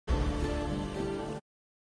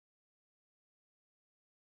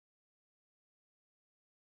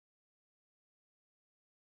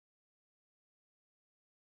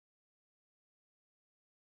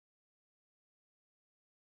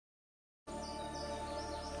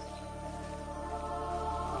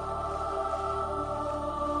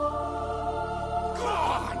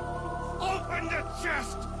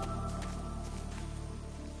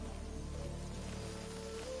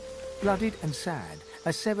Bloodied and sad,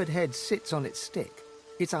 a severed head sits on its stick.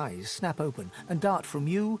 Its eyes snap open and dart from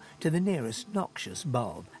you to the nearest noxious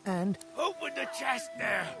bulb, and... Open the chest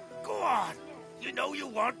there! Go on! You know you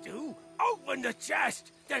want to! Open the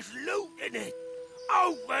chest! There's loot in it!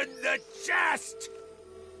 Open the chest!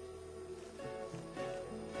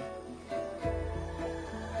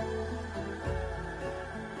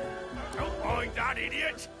 Don't mind that,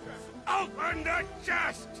 idiot! Open the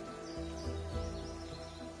chest!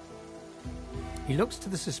 He looks to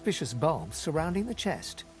the suspicious bulbs surrounding the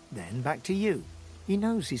chest, then back to you. He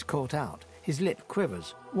knows he's caught out. His lip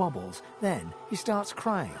quivers, wobbles, then he starts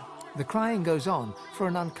crying. The crying goes on for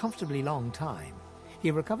an uncomfortably long time.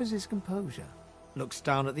 He recovers his composure, looks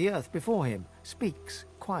down at the earth before him, speaks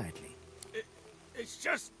quietly. It's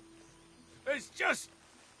just...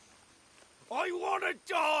 I want to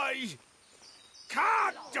die!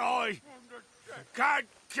 Can't die! Can't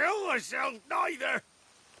kill myself neither!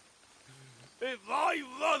 If my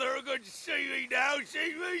mother could see me now,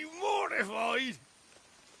 she'd be mortified!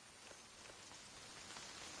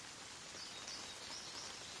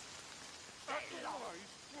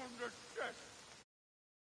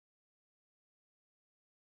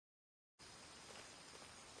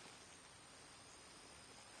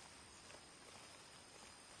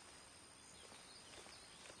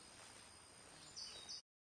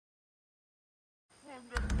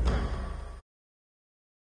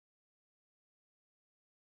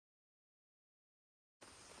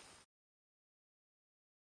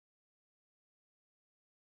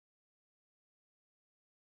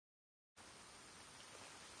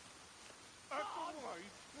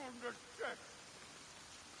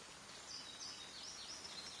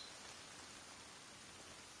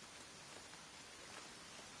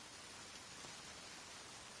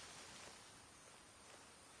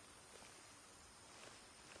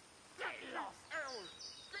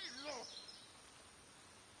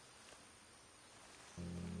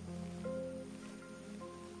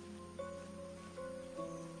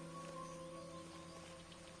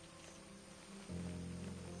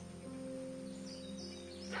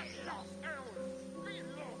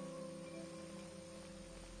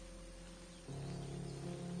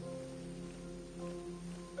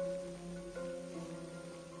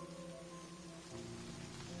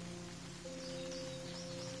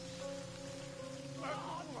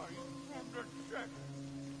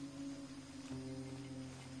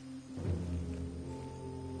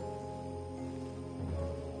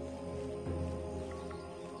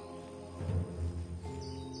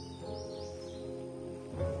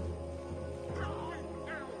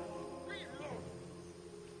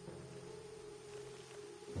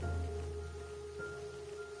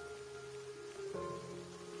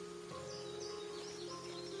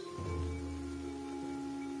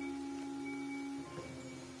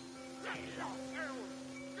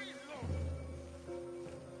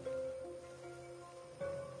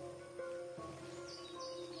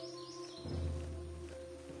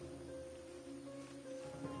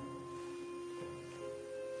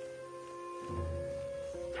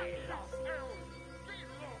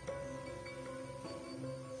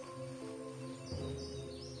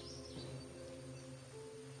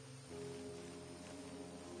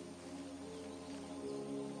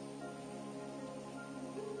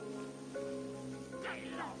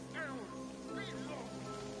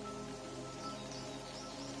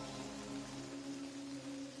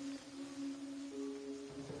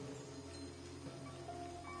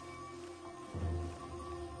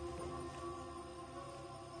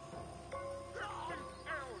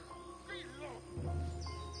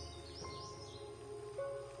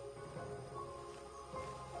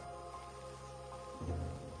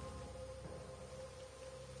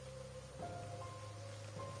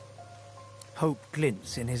 Hope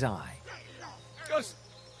glints in his eye.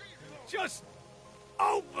 Just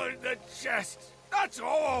open the chest. That's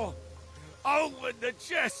all. Open the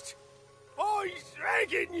chest. I'm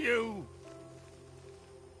begging you.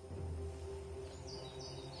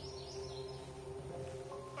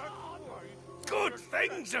 Good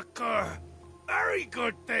things occur. Very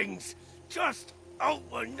good things. Just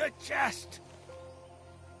open the chest.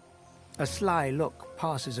 A sly look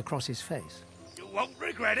passes across his face. You won't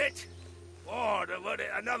regret it. Or, to put it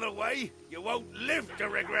another way, you won't live to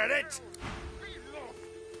regret it.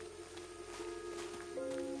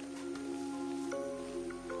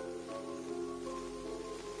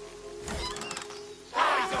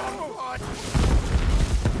 Eyes on what?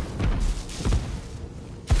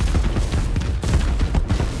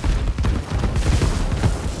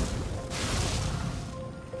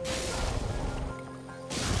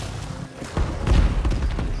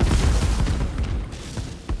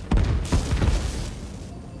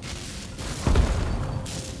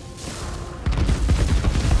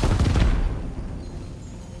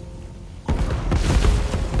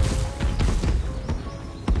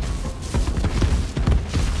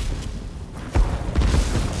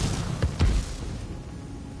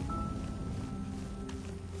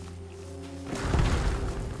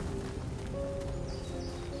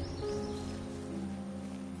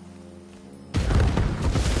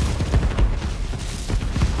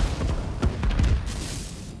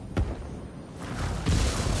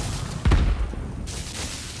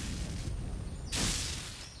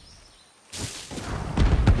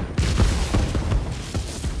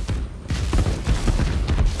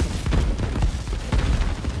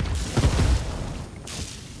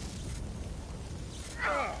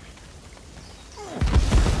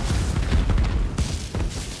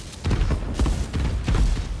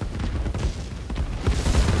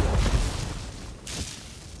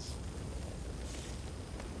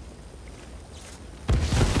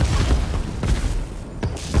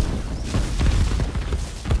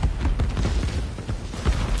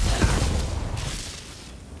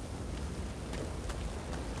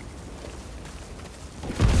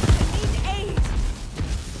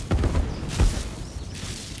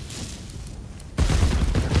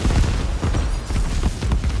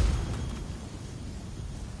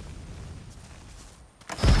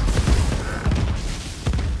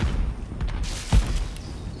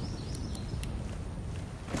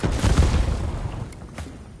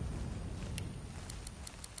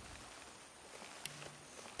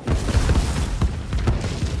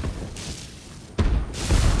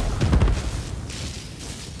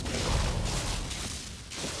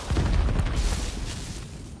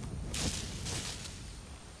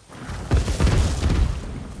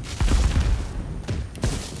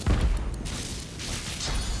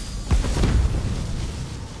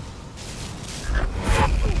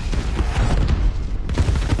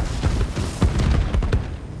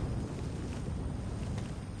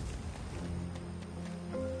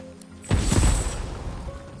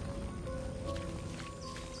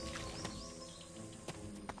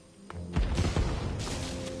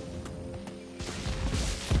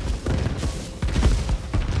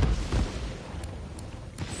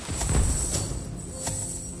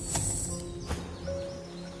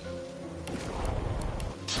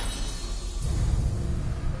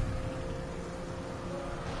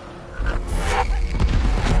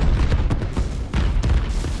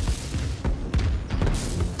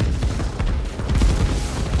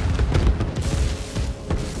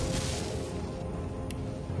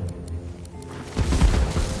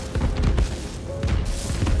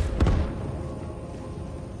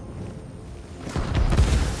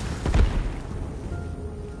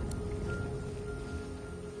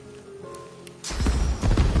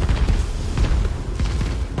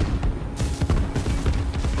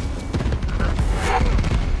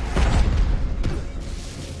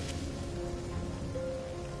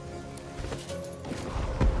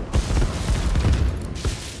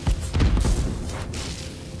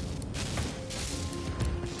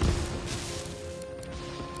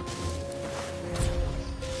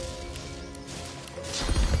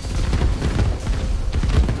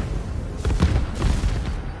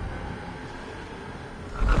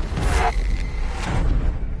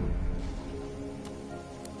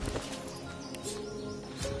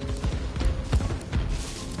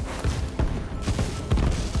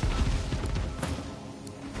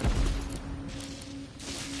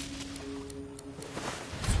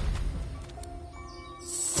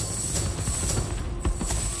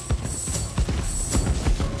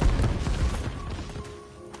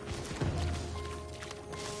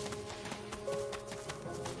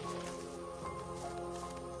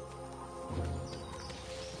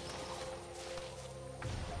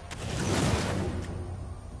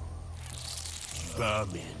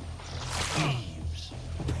 vermin, thieves,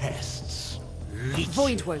 pests, leeches.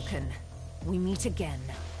 Voidwoken, we meet again.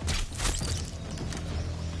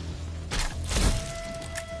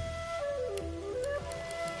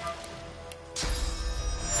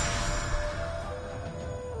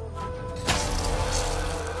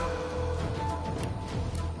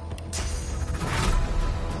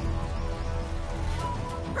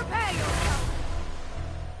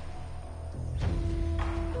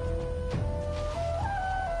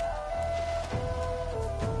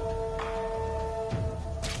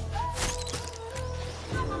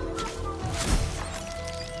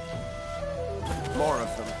 More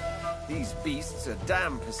of them. These beasts are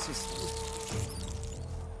damn persistent.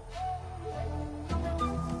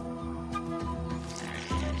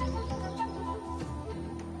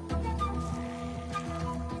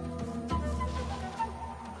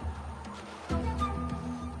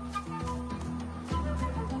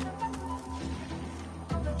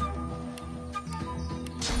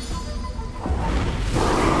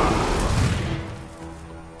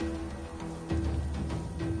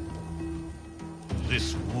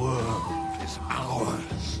 This world is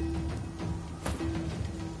ours.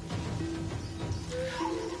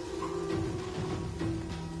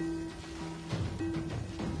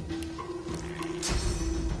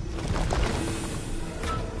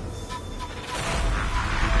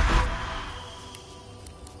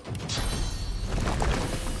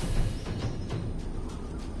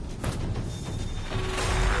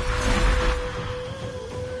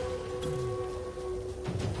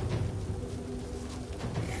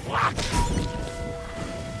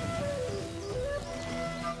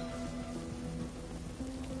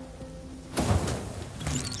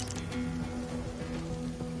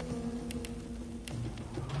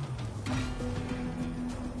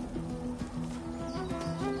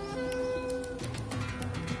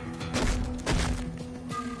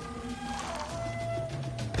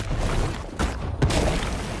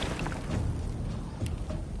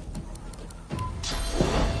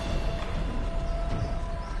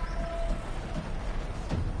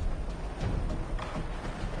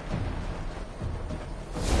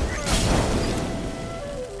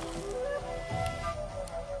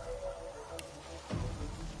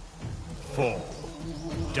 Fall,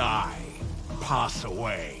 die, pass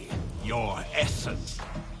away. Your essence,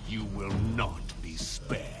 you will not be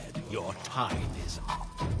spared. Your time is up.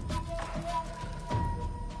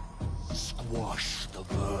 Squash the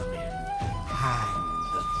vermin, hang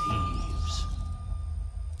the thieves.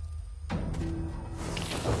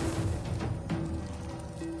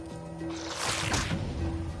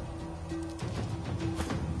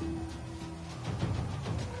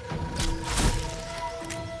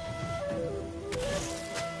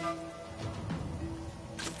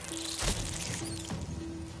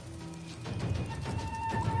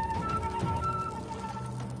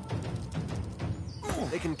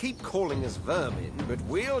 They can keep calling us vermin, but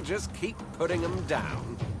we'll just keep putting them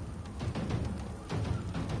down.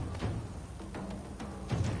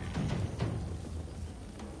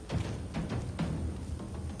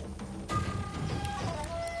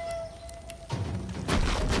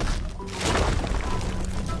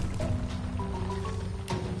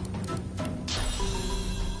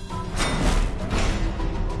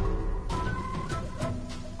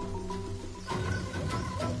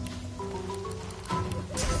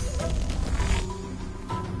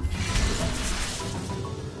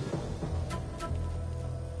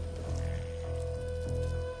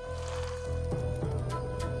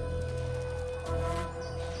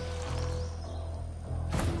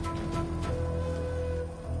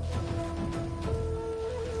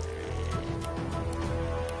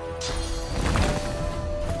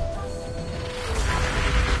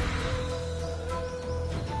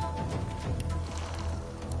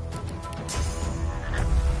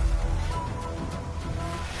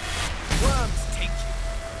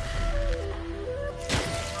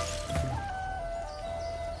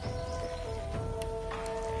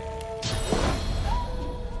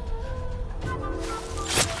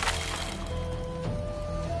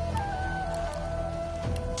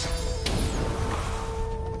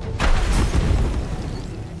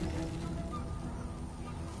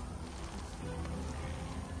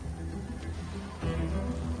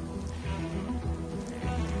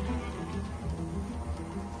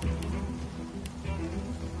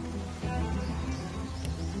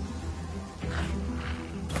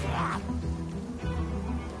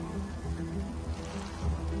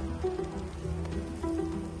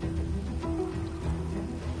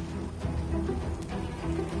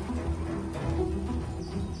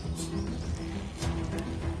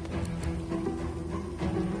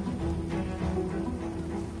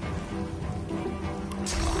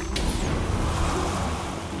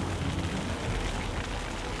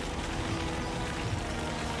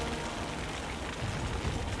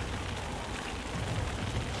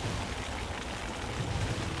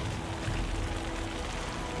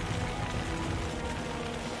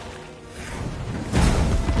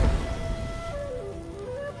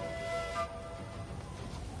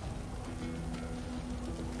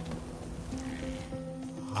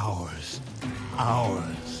 ours.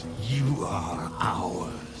 Ours. You are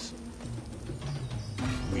ours.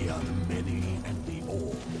 We are the many and the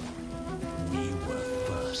all. We were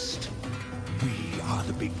first. We are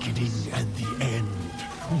the beginning and the end.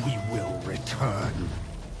 We will return.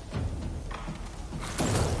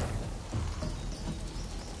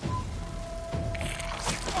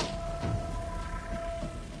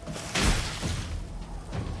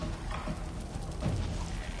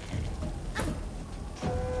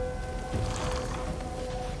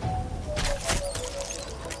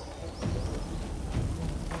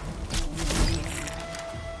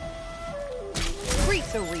 Greet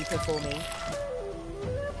the Reaper for me.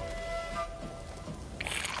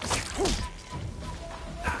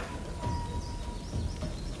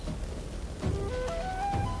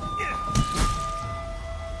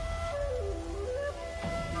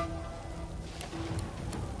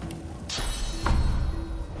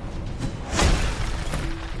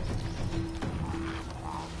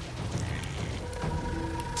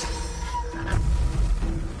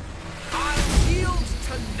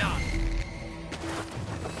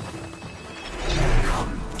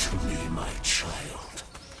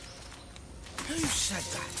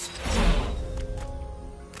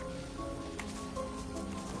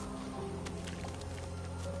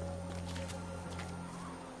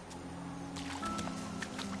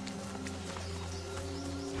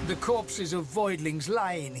 The corpses of voidlings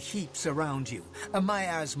lie in heaps around you, a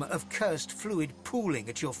miasma of cursed fluid pooling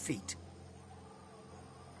at your feet.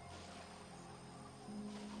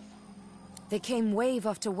 They came wave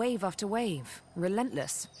after wave after wave.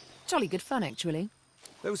 Relentless. Jolly good fun, actually.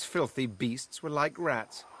 Those filthy beasts were like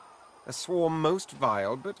rats. A swarm most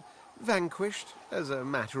vile, but vanquished as a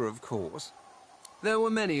matter of course. There were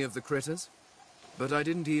many of the critters, but I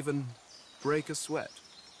didn't even break a sweat.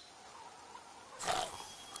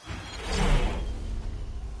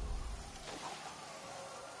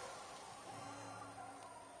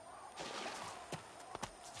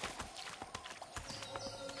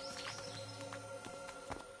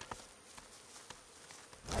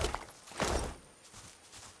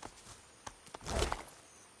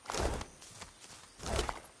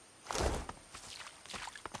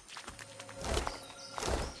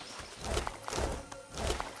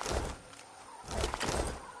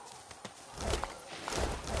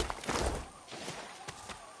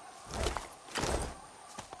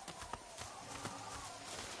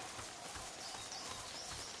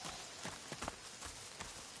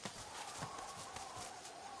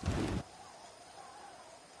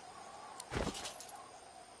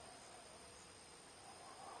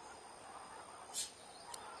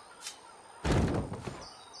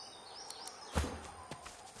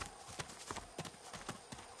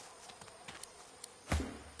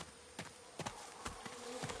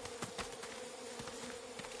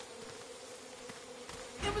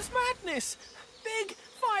 It was madness! Big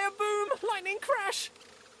fire boom, lightning crash!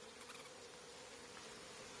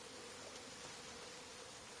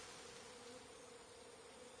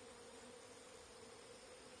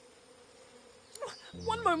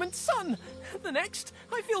 One moment, sun! The next,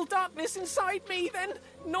 I feel darkness inside me, then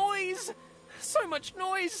noise! So much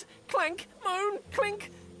noise! Clank, moan,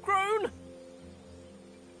 clink, groan!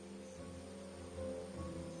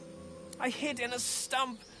 I hid in a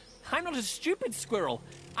stump. I'm not a stupid squirrel.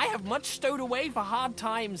 I have much stowed away for hard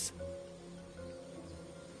times.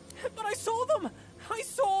 But I saw them! I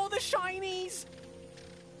saw the shinies!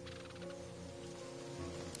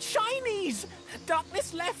 Shinies!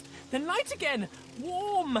 Darkness left, then light again.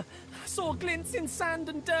 Warm. Saw glints in sand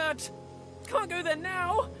and dirt. Can't go there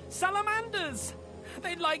now. Salamanders.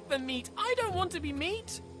 They like the meat. I don't want to be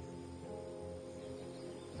meat.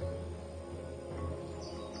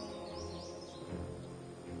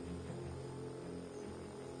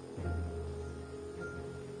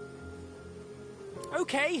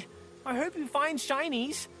 Okay, I hope you find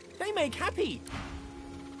shinies. They make happy.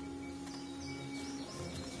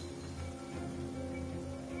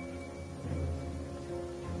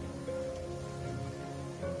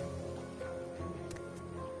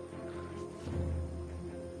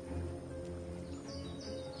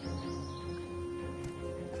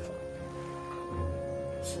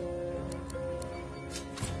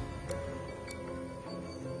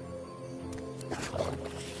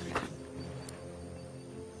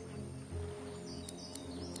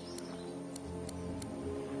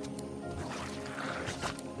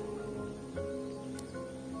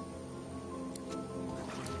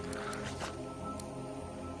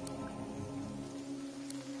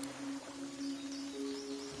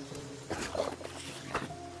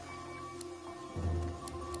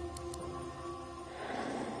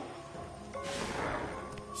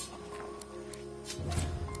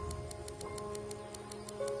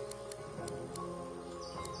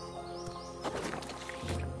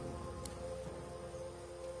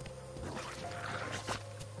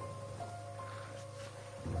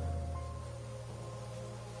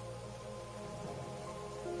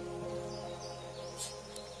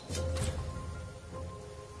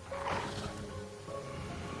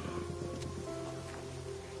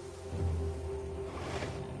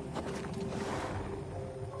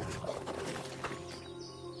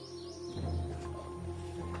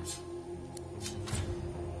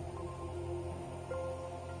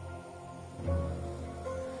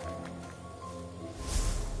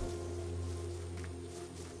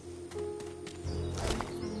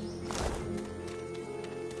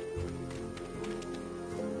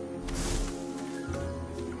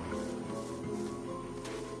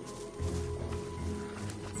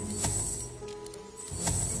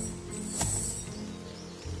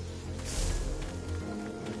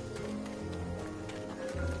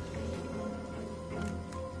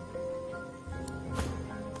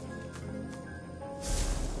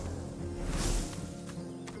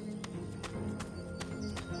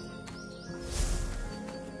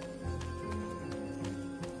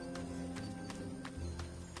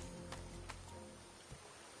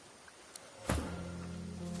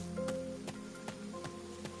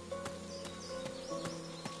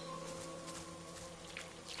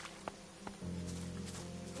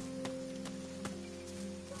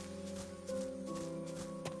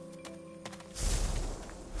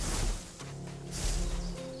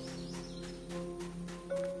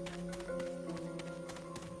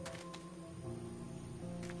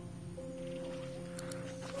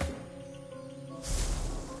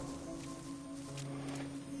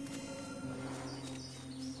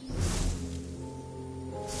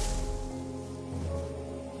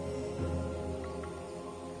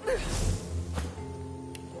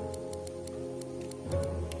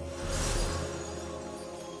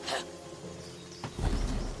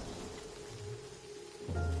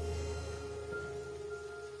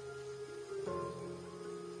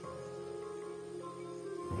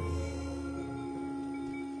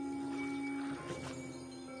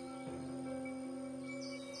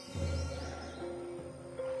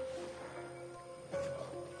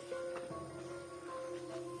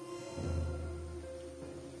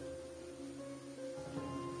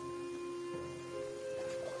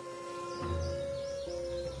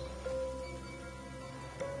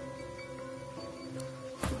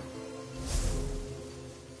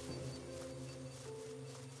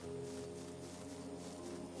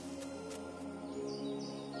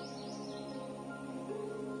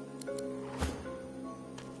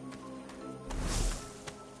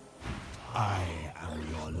 I am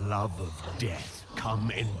your love of death.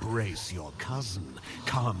 Come embrace your cousin.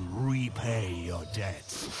 Come repay your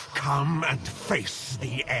debts. Come and face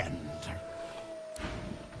the end.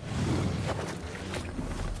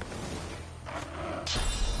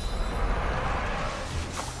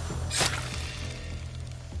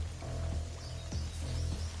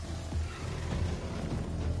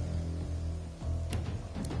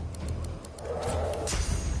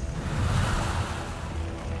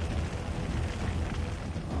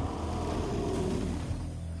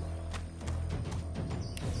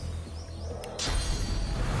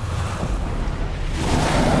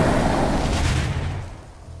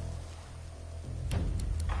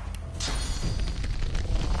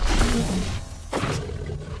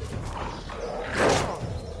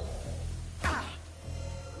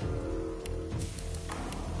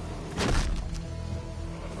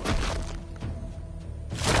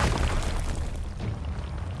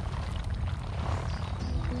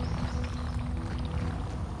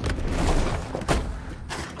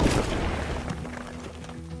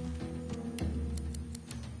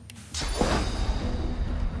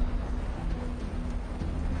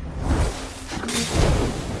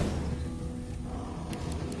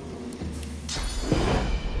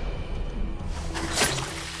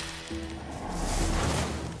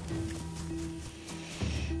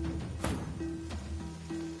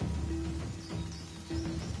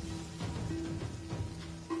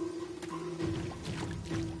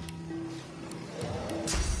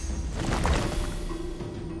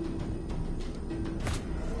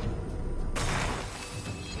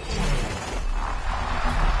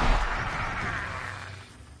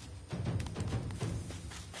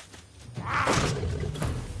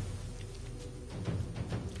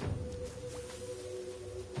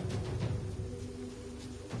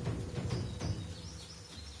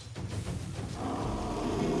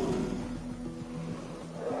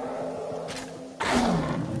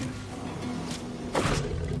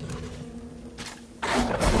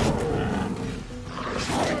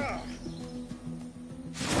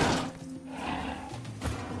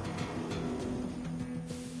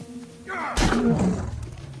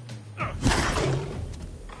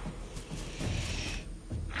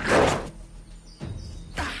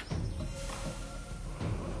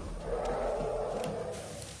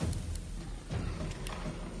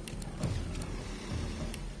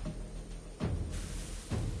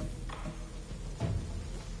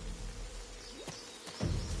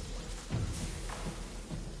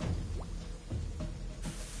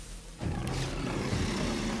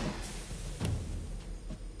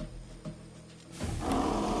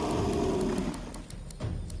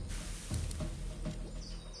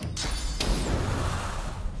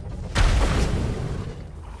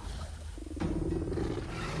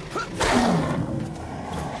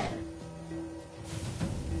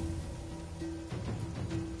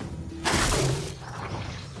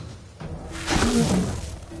 I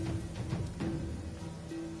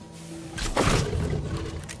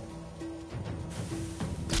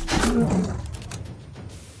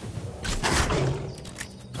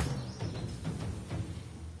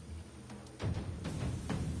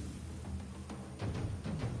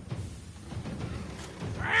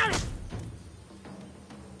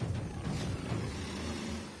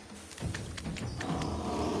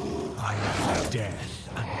am death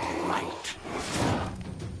and light.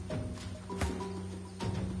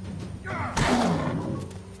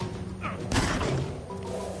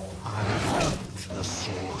 I eat the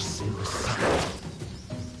source inside.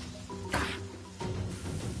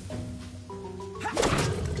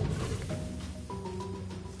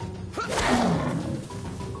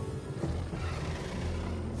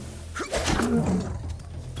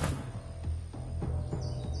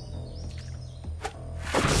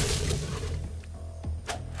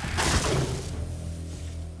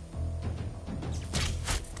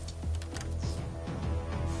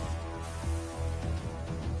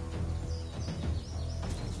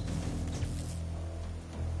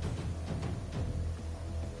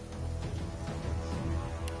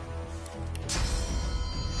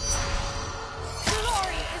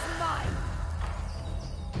 Glory is mine!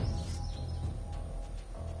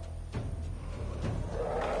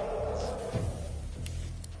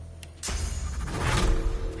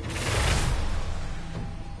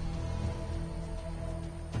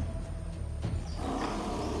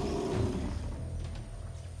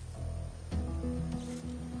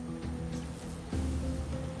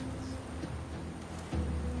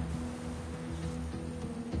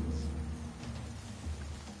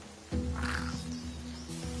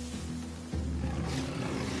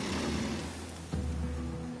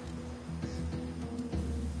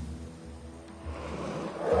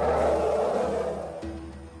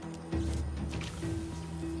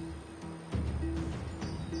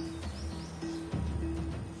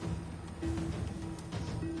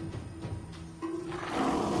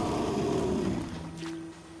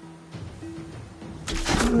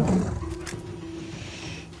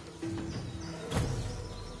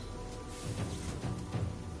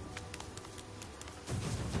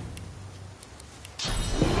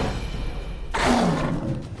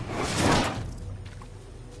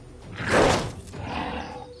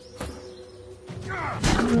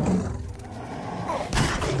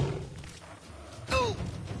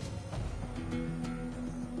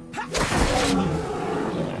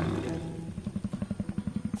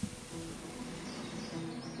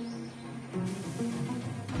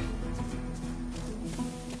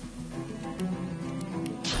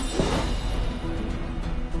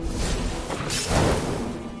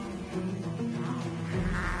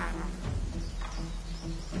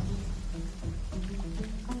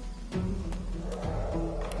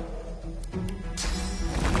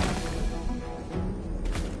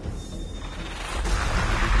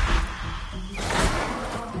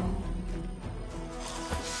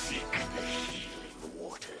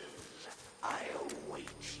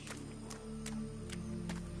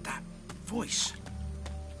 Voice.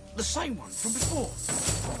 The same one from before.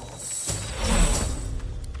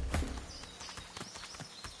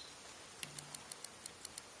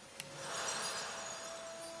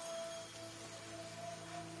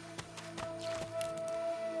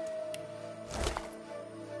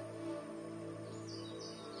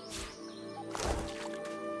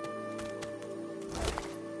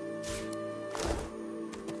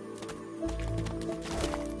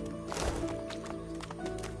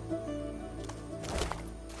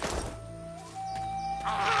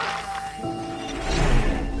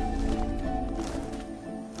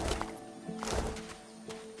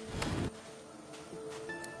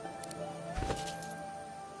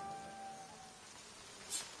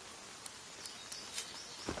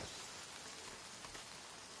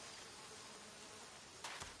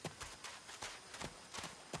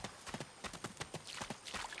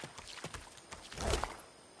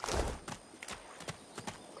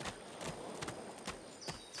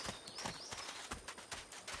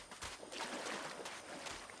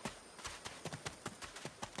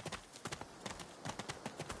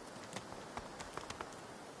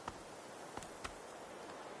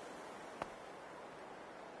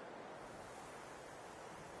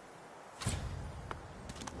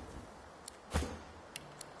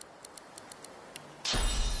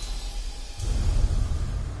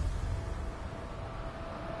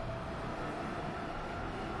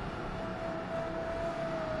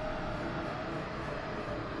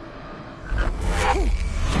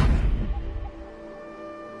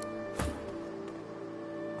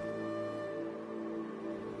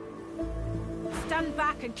 stand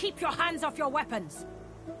back and keep your hands off your weapons.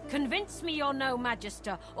 Convince me you're no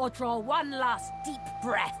Magister, or draw one last deep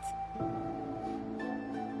breath.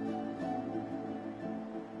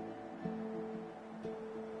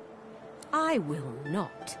 I will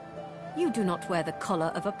not. You do not wear the collar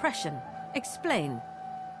of oppression. Explain.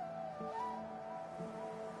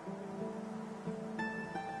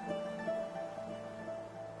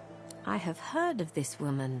 I have heard of this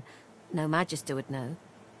woman. No Magister would know.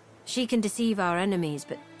 She can deceive our enemies,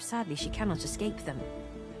 but sadly she cannot escape them.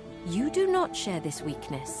 You do not share this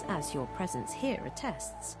weakness, as your presence here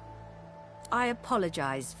attests. I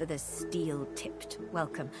apologize for the steel-tipped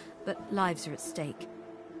welcome, but lives are at stake.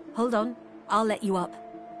 Hold on, I'll let you up.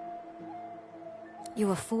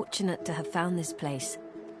 You are fortunate to have found this place.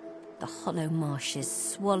 The hollow marshes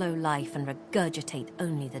swallow life and regurgitate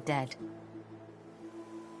only the dead.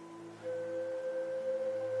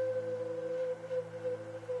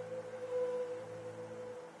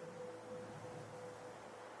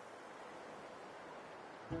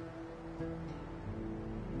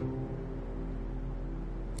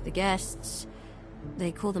 The guests,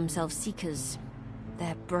 they call themselves Seekers.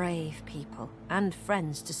 They're brave people, and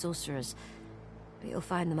friends to sorcerers. But you'll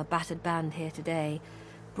find them a battered band here today,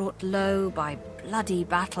 brought low by bloody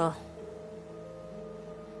battle.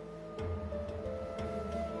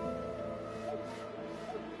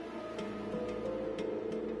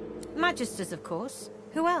 Magisters, of course.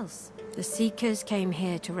 Who else? The Seekers came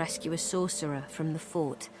here to rescue a sorcerer from the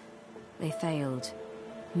fort. They failed.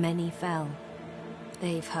 Many fell.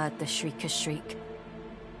 They've heard the Shrieker's shriek.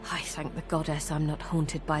 I thank the goddess I'm not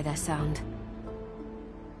haunted by their sound.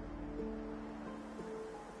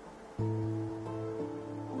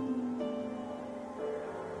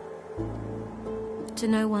 To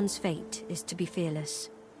know one's fate is to be fearless.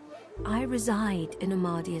 I reside in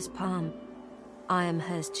Amadia's palm. I am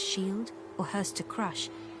hers to shield or hers to crush,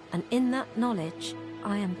 and in that knowledge,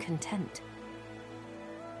 I am content.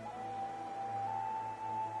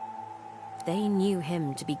 They knew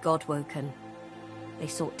him to be God-woken. They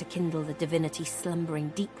sought to kindle the divinity slumbering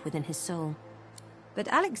deep within his soul. But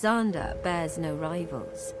Alexander bears no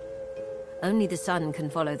rivals. Only the son can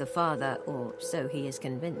follow the father, or so he is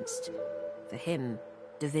convinced. For him,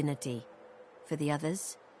 divinity. For the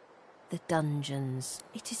others, the dungeons.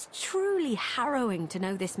 It is truly harrowing to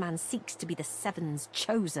know this man seeks to be the Seven's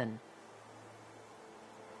chosen.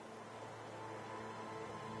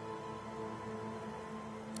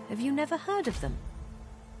 Have you never heard of them?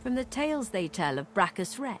 From the tales they tell of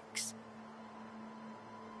Brachus Rex?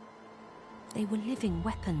 They were living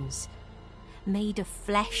weapons, made of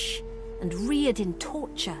flesh and reared in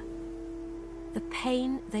torture. The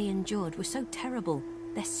pain they endured was so terrible,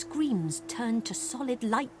 their screams turned to solid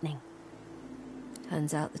lightning.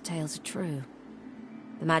 Turns out the tales are true.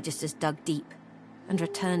 The Magisters dug deep and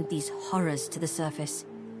returned these horrors to the surface.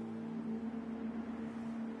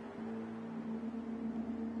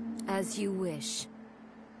 As you wish.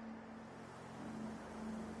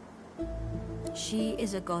 She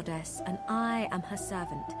is a goddess, and I am her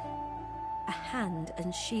servant. A hand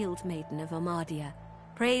and shield maiden of Amadia.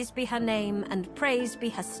 Praised be her name, and praised be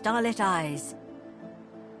her starlit eyes.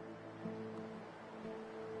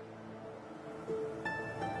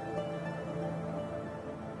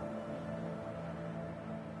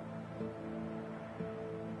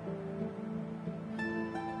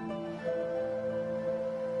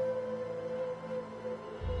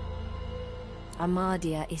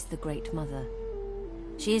 Amadia is the Great Mother.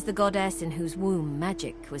 She is the goddess in whose womb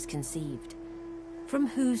magic was conceived, from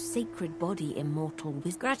whose sacred body immortal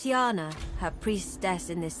wisdom. Gratiana, her priestess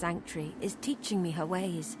in this sanctuary, is teaching me her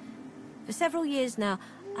ways. For several years now,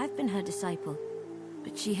 I've been her disciple,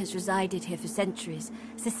 but she has resided here for centuries,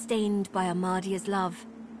 sustained by Amadia's love.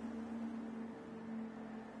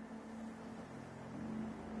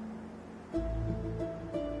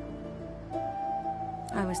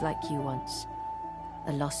 I was like you once.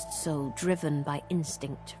 A lost soul driven by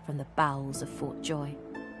instinct from the bowels of Fort Joy.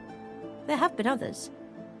 There have been others.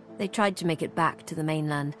 They tried to make it back to the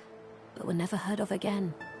mainland, but were never heard of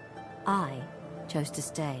again. I chose to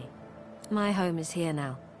stay. My home is here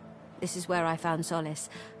now. This is where I found solace,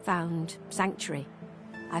 found sanctuary.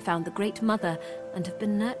 I found the Great Mother, and have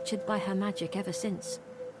been nurtured by her magic ever since.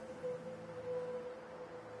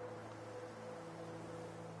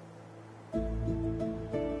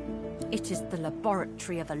 It is the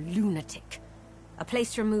laboratory of a lunatic. A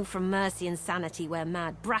place removed from mercy and sanity where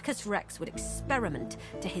mad Brachus Rex would experiment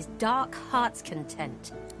to his dark heart's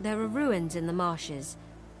content. There are ruins in the marshes.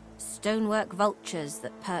 Stonework vultures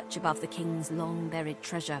that perch above the king's long-buried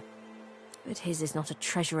treasure. But his is not a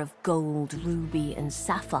treasure of gold, ruby, and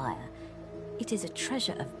sapphire. It is a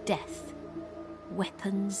treasure of death,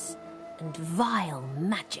 weapons, and vile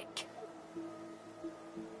magic.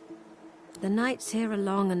 The nights here are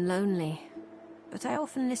long and lonely, but I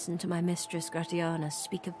often listen to my mistress Gratiana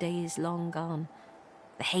speak of days long gone,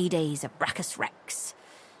 the heydays of Brachus Rex.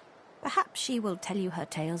 Perhaps she will tell you her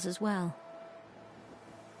tales as well.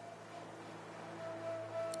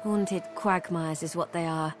 Haunted quagmires is what they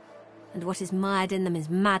are, and what is mired in them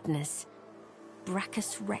is madness.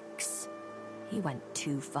 Brachus Rex, he went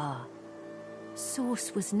too far.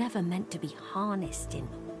 Source was never meant to be harnessed in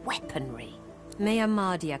weaponry. May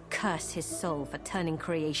Amadia curse his soul for turning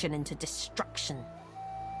creation into destruction.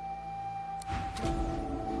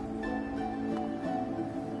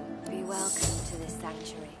 Be welcome to this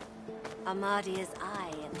sanctuary. Amadia's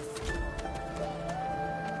eye and the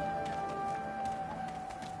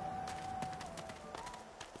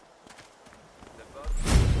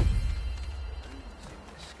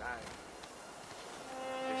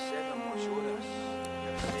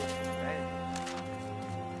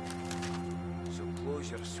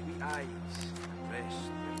your sweet eyes and rest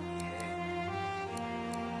your head.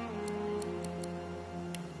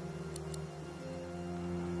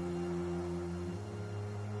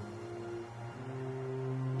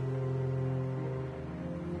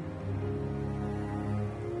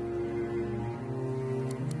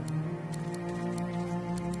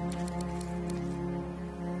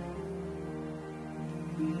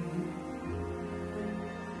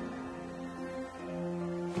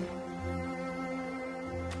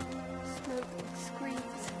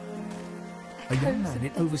 A young man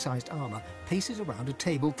in oversized armor paces around a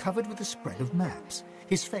table covered with a spread of maps,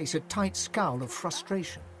 his face a tight scowl of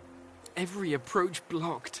frustration. Every approach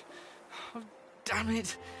blocked. Oh, damn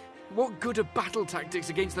it. What good are battle tactics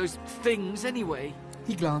against those things, anyway?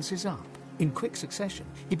 He glances up. In quick succession,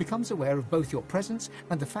 he becomes aware of both your presence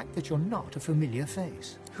and the fact that you're not a familiar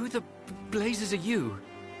face. Who the blazes are you?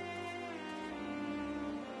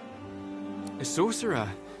 A sorcerer,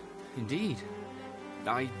 indeed.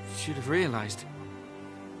 I should have realized.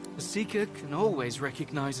 A seeker can always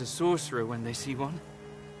recognize a sorcerer when they see one.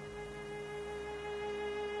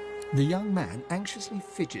 The young man anxiously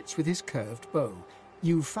fidgets with his curved bow.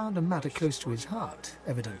 You've found a matter close to his heart,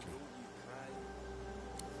 evidently.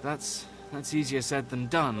 That's easier said than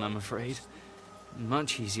done, I'm afraid.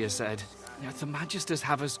 Much easier said. The Magisters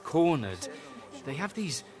have us cornered. They have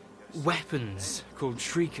these weapons called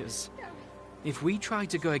Shriekers. If we try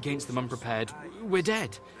to go against them unprepared, we're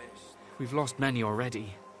dead. We've lost many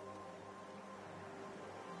already.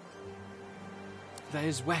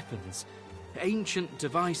 There's weapons, ancient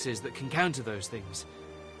devices that can counter those things.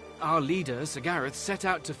 Our leader, Sir Gareth, set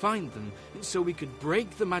out to find them so we could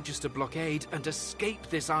break the Magister blockade and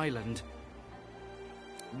escape this island.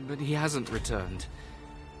 But he hasn't returned.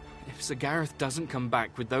 If Sir Gareth doesn't come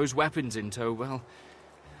back with those weapons in tow, well,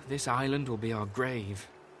 this island will be our grave.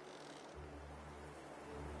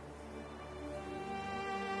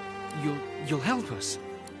 You'll help us?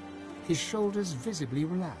 His shoulders visibly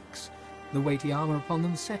relax, the weighty armor upon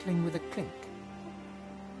them settling with a clink.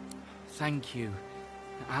 Thank you.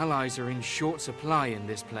 Allies are in short supply in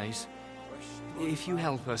this place. If you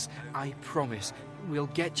help us, I promise, we'll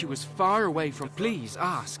get you as far away from... Please,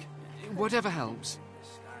 ask. Whatever helps.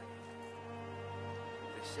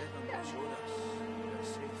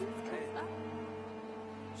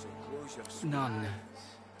 None.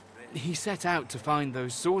 He set out to find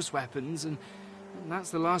those source weapons, and that's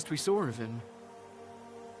the last we saw of him.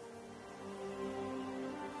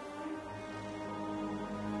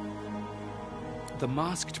 The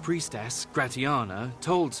masked priestess, Gratiana,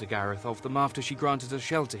 told Sir Gareth of them after she granted us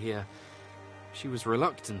shelter here. She was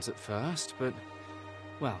reluctant at first, but,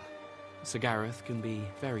 well, Sir Gareth can be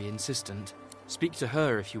very insistent. Speak to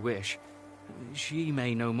her if you wish. She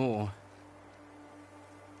may know more.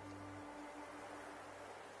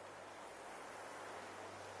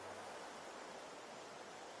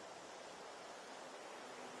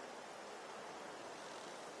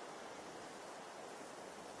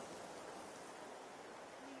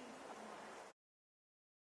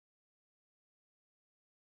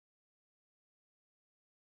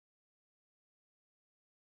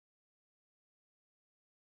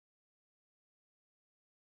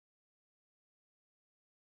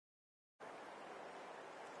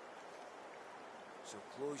 So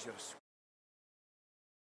close your...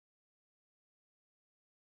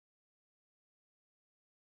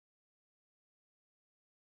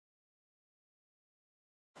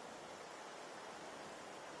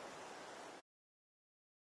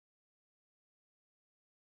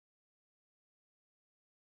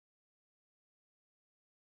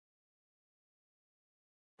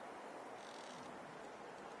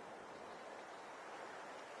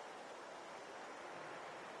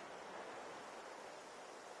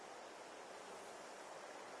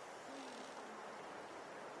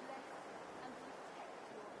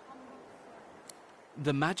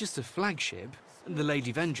 The Magister flagship, the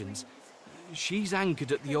Lady Vengeance, she's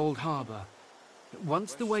anchored at the old harbour.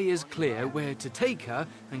 Once the way is clear, we're to take her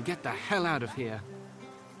and get the hell out of here.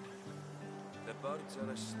 The birds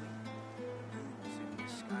are asleep. Moon's in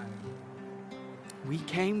the sky. We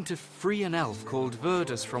came to free an elf called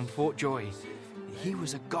Verdus from Fort Joy. He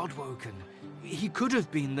was a godwoken. He could have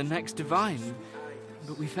been the next divine,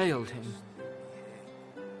 but we failed him.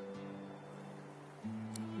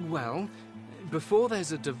 Well, before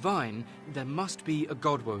there's a divine, there must be a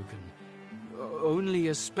godwoken. Only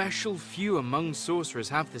a special few among sorcerers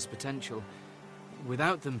have this potential.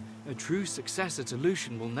 Without them, a true successor to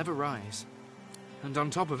Lucian will never rise. And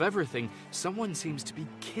on top of everything, someone seems to be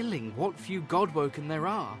killing what few godwoken there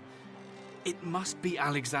are. It must be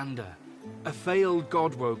Alexander. A failed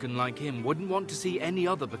godwoken like him wouldn't want to see any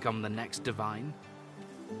other become the next divine.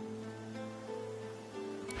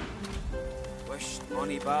 Wisht,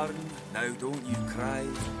 bonny bairn, now don't you cry.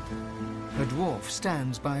 A dwarf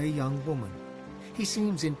stands by a young woman. He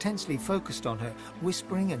seems intensely focused on her,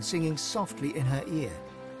 whispering and singing softly in her ear.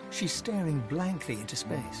 She's staring blankly into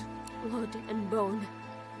space. Blood and bone.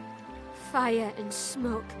 Fire and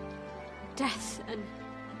smoke. Death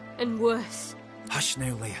and worse. Hush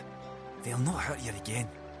now, Leia. They'll not hurt you again.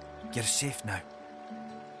 You're safe now.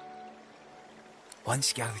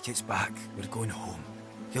 Once Gareth gets back, we're going home.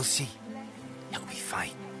 You'll see. It'll be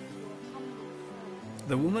fine.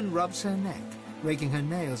 The woman rubs her neck, raking her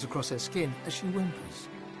nails across her skin as she whimpers.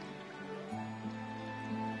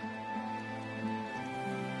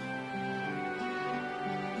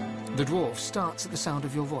 The dwarf starts at the sound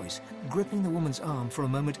of your voice, gripping the woman's arm for a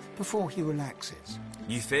moment before he relaxes.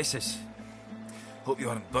 New faces. Hope you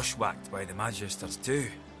aren't bushwhacked by the Magisters too.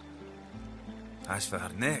 As for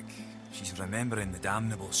her neck, she's remembering the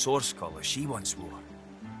damnable source collar she once wore.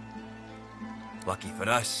 Lucky for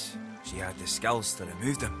us, she had the skills to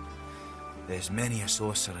remove them. There's many a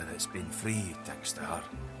sorcerer that's been freed thanks to her.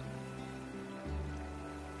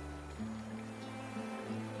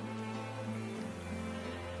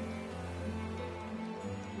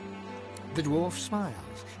 The dwarf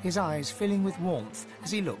smiles, his eyes filling with warmth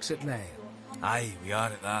as he looks at Leia. Aye, we are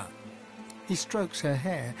at that. He strokes her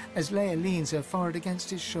hair as Leia leans her forehead against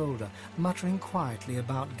his shoulder, muttering quietly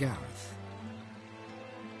about Gareth.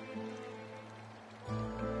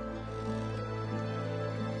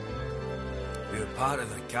 We were part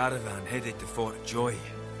of the caravan headed to Fort Joy.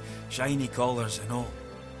 Shiny collars and all.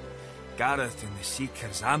 Gareth and the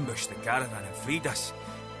Seekers ambushed the caravan and freed us.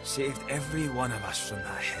 Saved every one of us from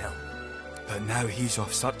that hell. But now he's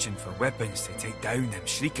off searching for weapons to take down them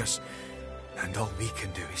Shriekers. And all we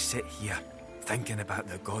can do is sit here, thinking about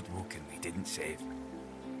the godwoken we didn't save.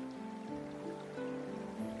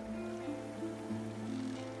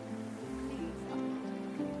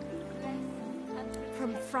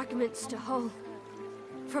 From fragments to whole.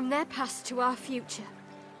 From their past to our future.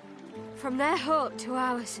 From their hope to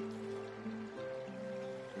ours.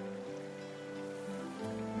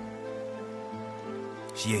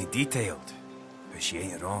 She ain't detailed, but she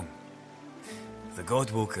ain't wrong. The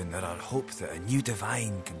godwoken are our hope that a new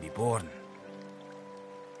divine can be born.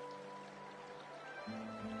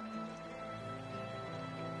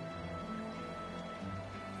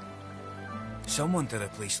 Someone to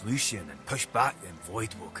replace Lucian and push back them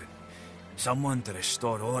voidwoken. Someone to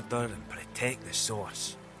restore order and protect the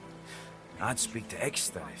source. I'd speak to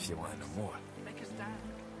Exeter if you want to know more. Make us stand.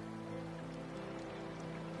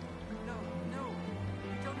 No,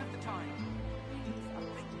 we don't have the time.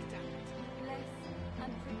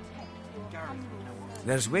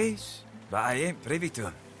 There's ways, but I ain't privy to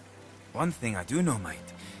them. One thing I do know, mate.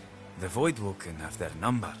 The voidwoken have their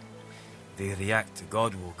number. They react to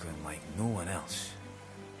godwoken like no one else.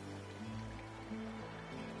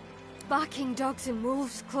 Barking dogs in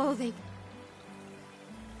wolves' clothing.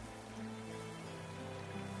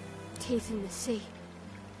 Teeth in the sea.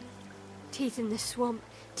 Teeth in the swamp.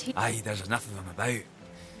 Aye, there's enough of them about.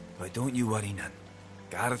 But don't you worry none.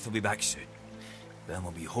 Gareth will be back soon. Then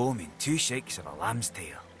we'll be home in 2 shakes of a lamb's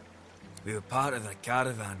tail. We were part of the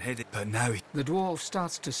caravan headed, but now... The dwarf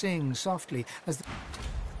starts to sing softly as the...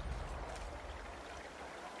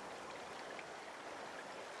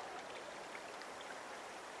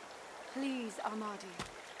 Please, Armadi,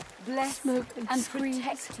 bless Smoke and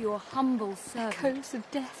protect your humble servant. Echoes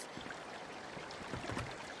of death.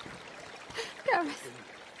 Gareth.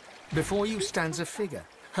 Before you stands a figure,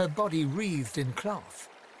 her body wreathed in cloth.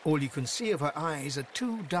 All you can see of her eyes are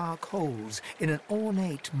 2 dark holes in an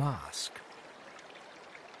ornate mask.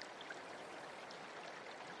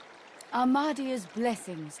 Armadia's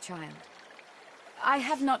blessings, child. I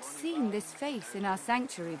have not seen this face in our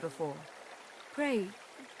sanctuary before. Pray,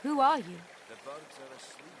 who are you? The birds are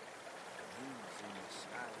asleep, the moon's in the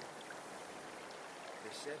sky.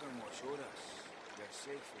 The seven watch o'er us, you're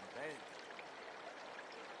safe in bed.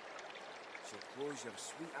 So close your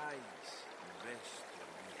sweet eyes and rest your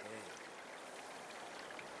wee head.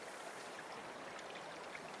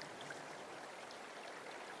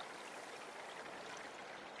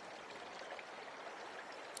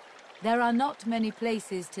 There are not many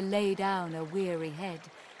places to lay down a weary head,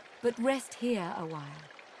 but rest here a while.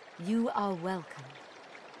 You are welcome.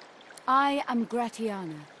 I am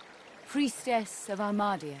Gratiana, priestess of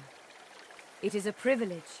Armadia. It is a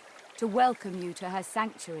privilege to welcome you to her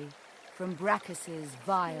sanctuary from Brachus's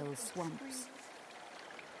vile swamps.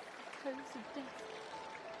 Echoes of death.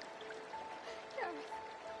 Gareth,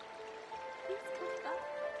 please come back.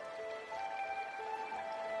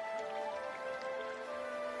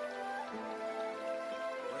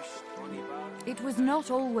 It was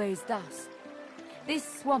not always thus. This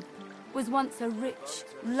swamp was once a rich,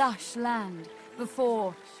 lush land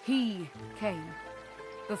before he came,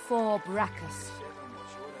 before Brachus.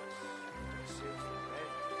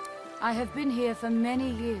 I have been here for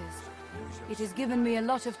many years. It has given me a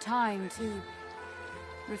lot of time to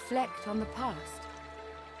reflect on the past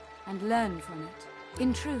and learn from it.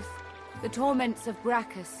 In truth, the torments of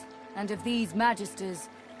Brachus and of these magisters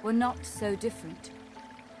were not so different.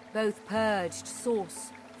 Both purged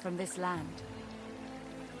source from this land.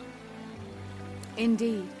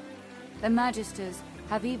 Indeed, the magisters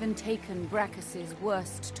have even taken Brachus's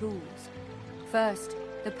worst tools. First,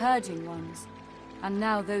 the purging ones, and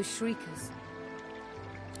now those shriekers.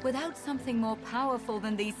 Without something more powerful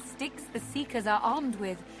than these sticks the Seekers are armed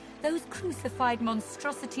with, those crucified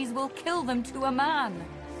monstrosities will kill them to a man.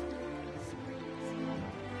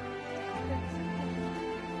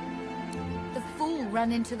 The fool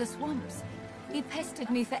ran into the swamps. He pestered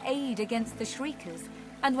me for aid against the shriekers,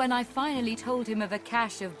 and when I finally told him of a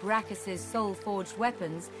cache of Brachus's soul-forged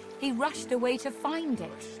weapons, he rushed away to find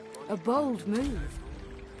it. A bold move,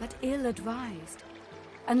 but ill-advised.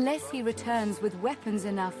 Unless he returns with weapons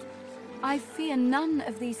enough, I fear none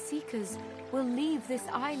of these Seekers will leave this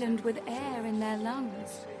island with air in their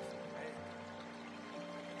lungs.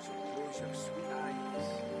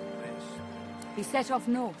 He set off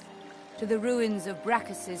north, to the ruins of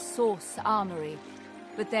Brachus's source armory,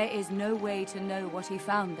 but there is no way to know what he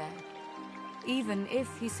found there, even if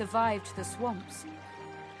he survived the swamps.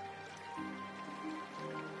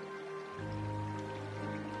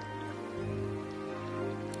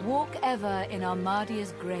 Walk ever in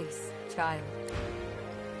Armadia's grace, child.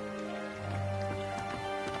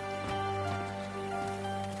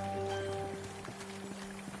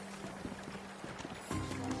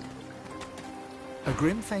 A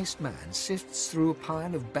grim-faced man sifts through a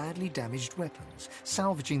pile of badly damaged weapons,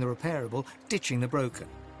 salvaging the repairable, ditching the broken.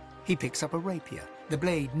 He picks up a rapier, the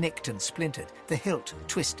blade nicked and splintered, the hilt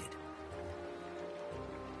twisted.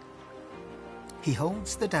 He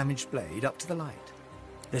holds the damaged blade up to the light.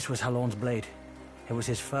 This was Halorn's blade. It was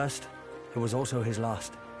his first, it was also his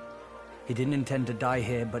last. He didn't intend to die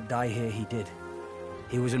here, but die here he did.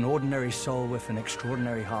 He was an ordinary soul with an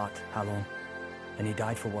extraordinary heart, Halorn, and he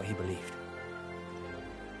died for what he believed.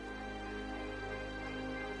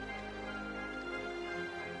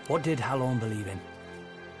 What did Halorn believe in?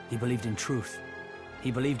 He believed in truth.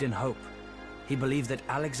 He believed in hope. He believed that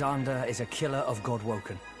Alexander is a killer of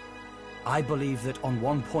Godwoken. I believe that on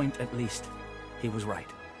one point at least, he was right.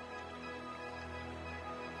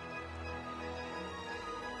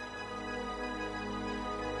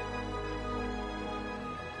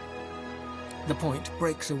 The point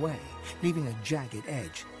breaks away, leaving a jagged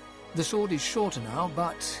edge. The sword is shorter now,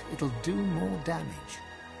 but it'll do more damage.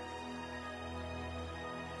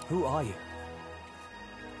 Who are you?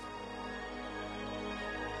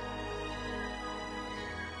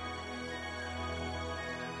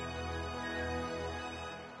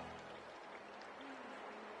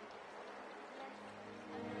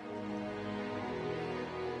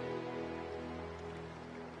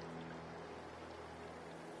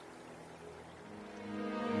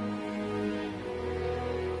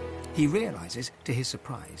 He realizes, to his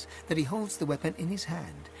surprise, that he holds the weapon in his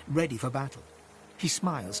hand, ready for battle. He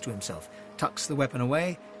smiles to himself, tucks the weapon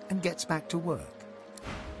away, and gets back to work.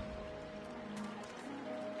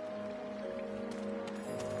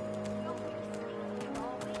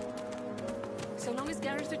 So long as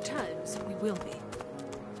Gareth returns, we will be.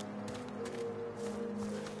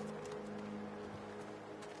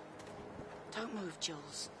 Don't move,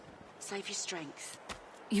 Jules. Save your strength.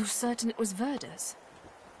 You certain it was Verda's?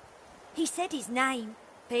 He said his name.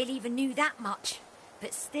 Bale even knew that much.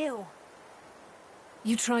 But still...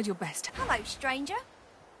 You tried your best. Hello, stranger.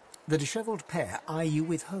 The dishevelled pair eye you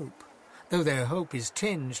with hope, though their hope is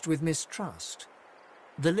tinged with mistrust.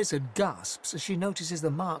 The lizard gasps as she notices the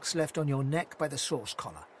marks left on your neck by the source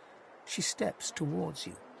collar. She steps towards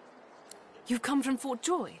you. You've come from Fort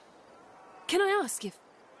Joy. Can I ask if...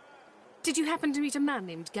 Did you happen to meet a man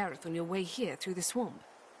named Gareth on your way here through the swamp?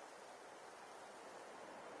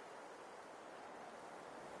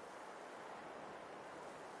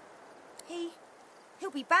 He'll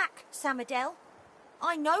be back, Sam Adele.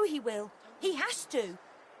 I know he will. He has to. Save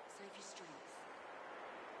your strength.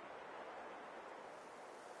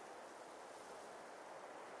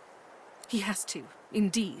 He has to,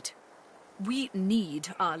 indeed. We need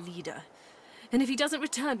our leader. And if he doesn't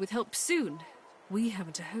return with help soon, we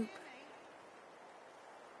haven't a hope.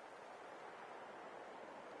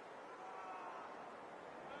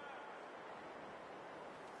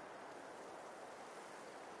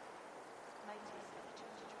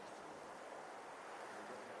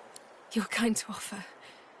 You're kind to offer,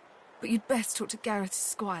 but you'd best talk to Gareth's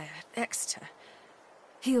squire at Exeter.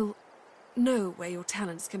 He'll know where your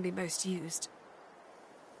talents can be most used.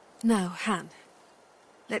 Now, Han,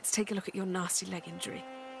 let's take a look at your nasty leg injury.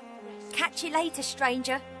 Catch you later,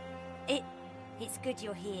 stranger. It's good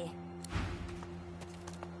you're here.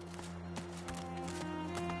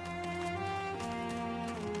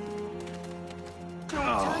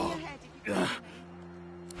 Oh.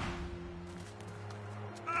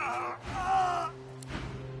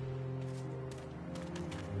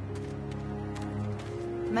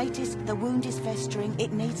 Matis, the wound is festering.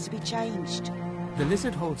 It needs to be changed. The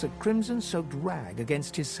lizard holds a crimson-soaked rag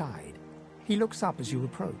against his side. He looks up as you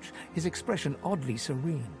approach, his expression oddly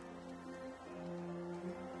serene.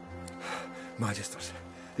 Magisters,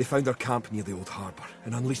 they found our camp near the old harbour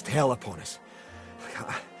and unleashed hell upon us.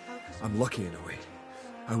 I'm lucky in a way.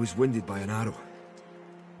 I was wounded by an arrow.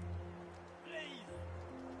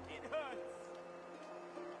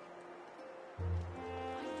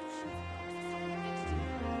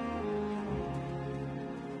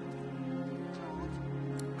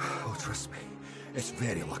 Oh, trust me, it's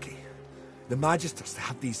very lucky. The Magisters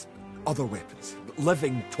have these other weapons,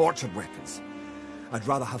 living, tortured weapons. I'd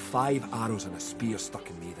rather have 5 arrows and a spear stuck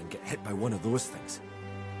in me than get hit by one of those things.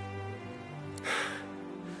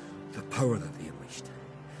 The power that they unleashed.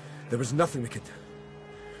 There was nothing we could do.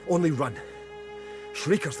 Only run.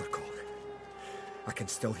 Shriekers they're called. I can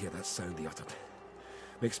still hear that sound they uttered.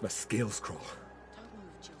 Makes my scales crawl.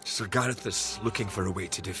 Sir Gareth is looking for a way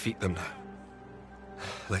to defeat them now.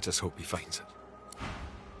 Let us hope he finds it.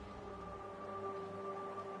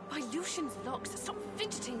 By Lucian's locks, stop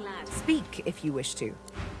fidgeting, lad. Speak if you wish to.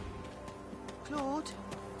 Claude,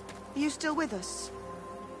 are you still with us?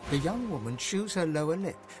 The young woman chews her lower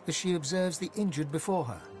lip as she observes the injured before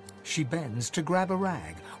her. She bends to grab a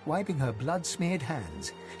rag, wiping her blood-smeared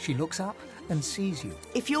hands. She looks up and sees you.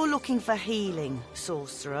 If you're looking for healing,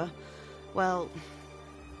 sorcerer, well,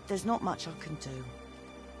 there's not much I can do.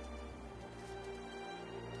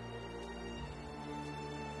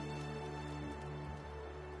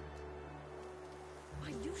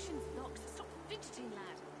 By Lucian's locks, stop fidgeting,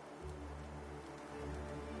 lad.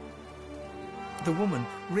 The woman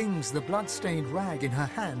wrings the blood-stained rag in her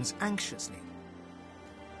hands anxiously.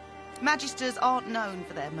 Magisters aren't known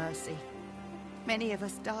for their mercy. Many of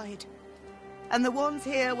us died. And the ones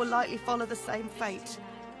here will likely follow the same fate,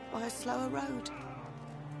 by a slower road.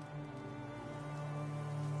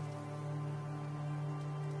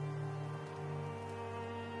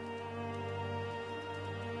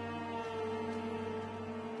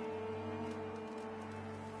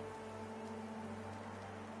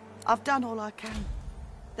 I've done all I can.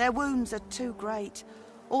 Their wounds are too great.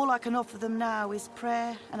 All I can offer them now is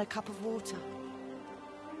prayer and a cup of water.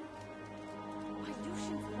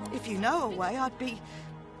 If you know a way, I'd be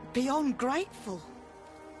beyond grateful.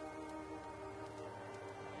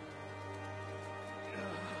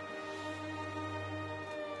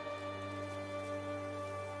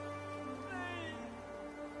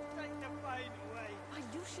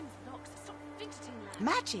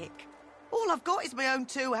 Magic? All I've got is my own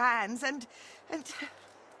 2 hands and...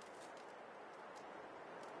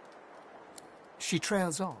 She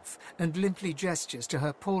trails off and limply gestures to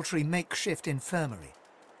her paltry makeshift infirmary.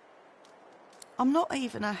 I'm not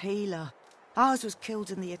even a healer. Ours was killed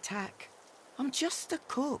in the attack. I'm just a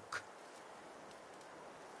cook.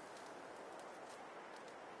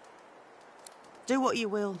 Do what you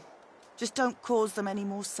will. Just don't cause them any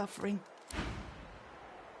more suffering.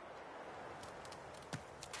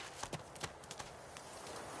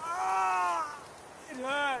 It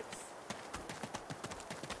hurts.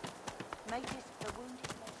 Matis, the wound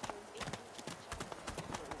is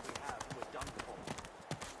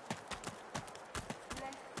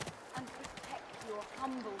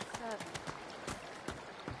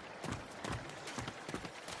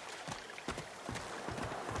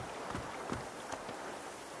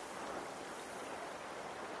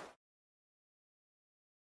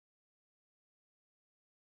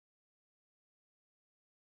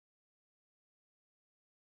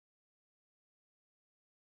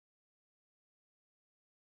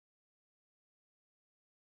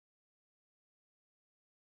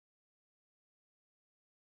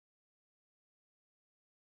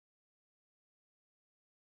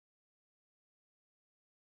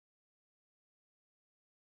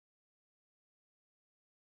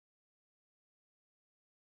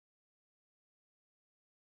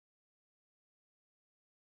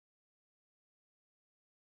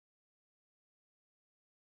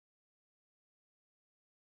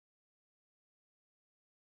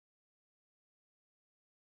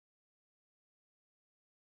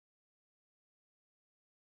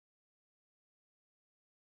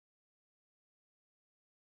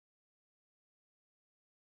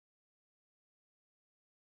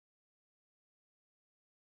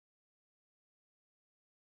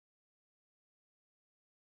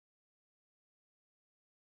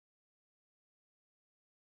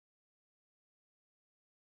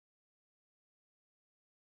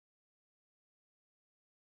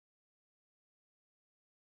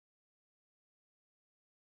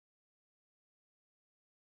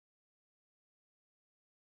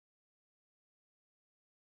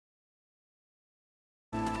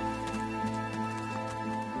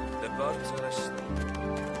birds are asleep.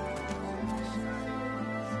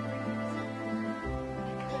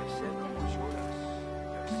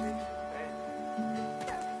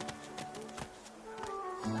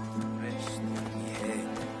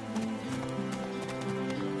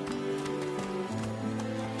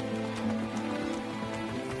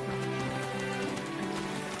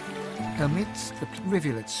 Amidst the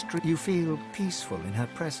rivulet stream, you feel peaceful in her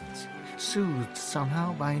presence, soothed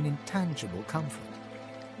somehow by an intangible comfort.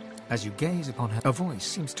 As you gaze upon her, a voice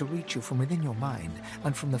seems to reach you from within your mind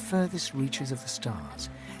and from the furthest reaches of the stars.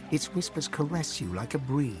 Its whispers caress you like a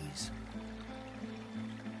breeze.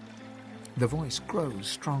 The voice grows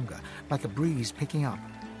stronger, like a breeze picking up.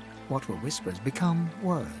 What were whispers become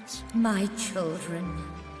words. My children,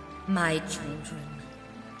 my children.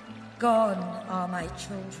 Gone are my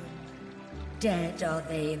children. Dead are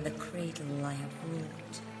they in the cradle I have ruled.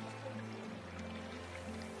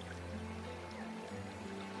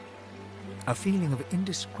 A feeling of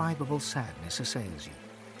indescribable sadness assails you.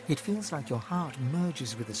 It feels like your heart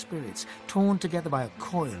merges with the spirits, torn together by a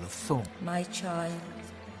coil of thorn. My child,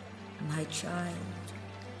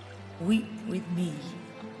 weep with me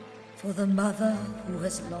for the mother who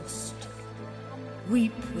has lost.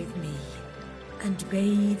 Weep with me and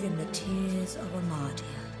bathe in the tears of Amadia.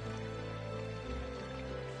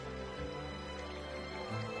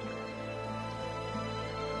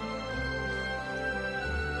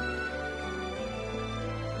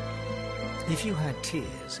 If you had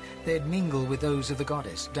tears, they'd mingle with those of the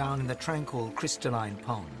goddess down in the tranquil crystalline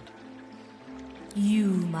pond. You,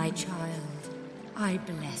 my child, I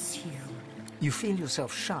bless you. You feel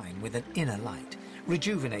yourself shine with an inner light,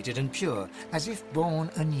 rejuvenated and pure, as if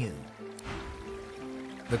born anew.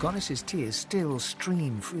 The goddess's tears still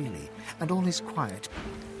stream freely, and all is quiet.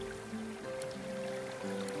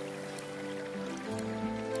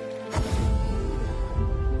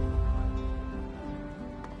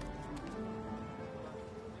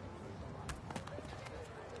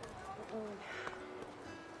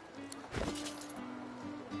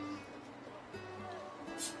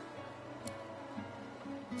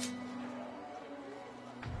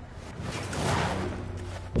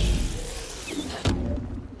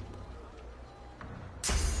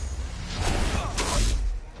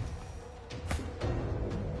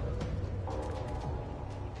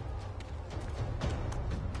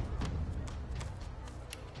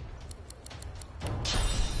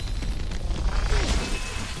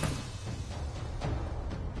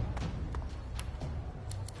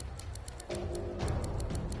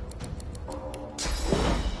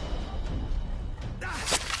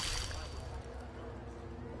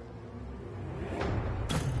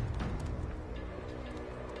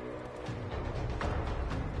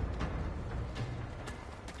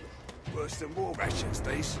 Worse than war rations,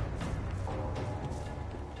 these.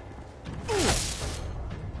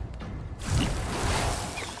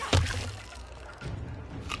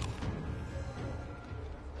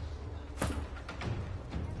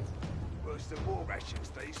 Worse than war rations,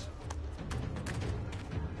 these.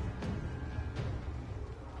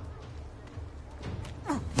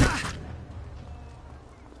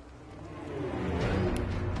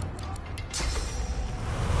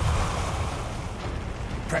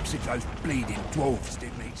 Perhaps if those bleeding dwarves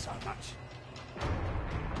didn't eat so much.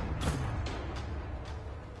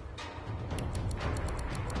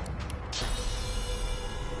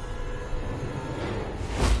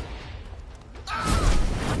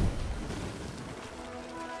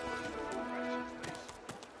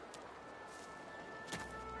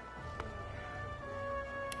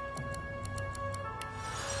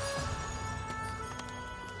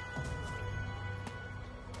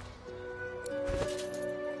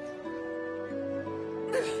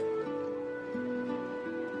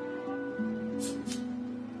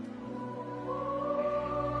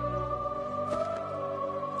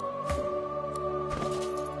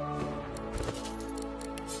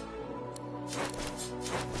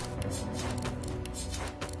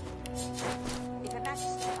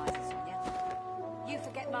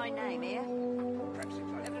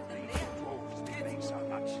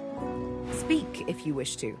 Speak if you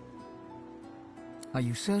wish to. Are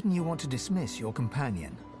you certain you want to dismiss your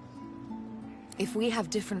companion? If we have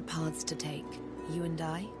different paths to take, you and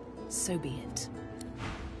I, so be it.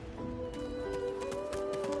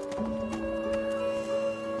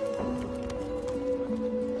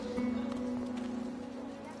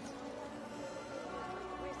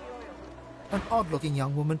 An odd-looking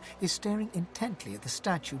young woman is staring intently at the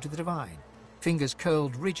statue to the divine, fingers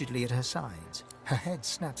curled rigidly at her sides. Her head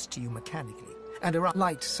snaps to you mechanically, and a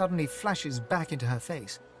light suddenly flashes back into her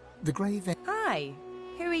face. The grey vein... Hi,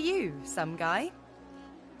 who are you, some guy?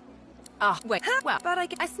 Wait. Well, but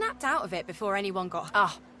I snapped out of it before anyone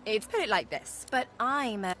got... it's put it like this. But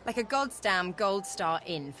I'm like a goddamn gold star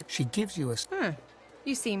in. She gives you a...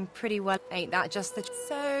 You seem pretty well... Ain't that just the...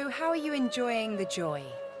 So, how are you enjoying the joy?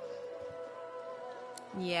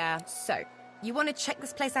 Yeah, so, you want to check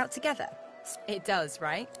this place out together? It does,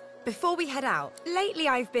 right? Before we head out, lately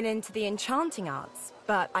I've been into the enchanting arts,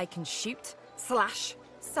 but I can shoot, slash,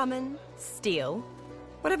 summon, steal,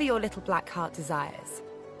 whatever your little black heart desires.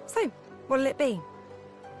 So, what'll it be?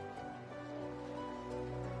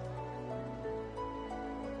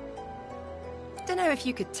 Don't know if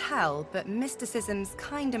you could tell, but mysticism's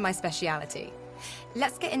kinda my speciality.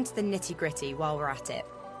 Let's get into the nitty-gritty while we're at it.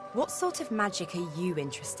 What sort of magic are you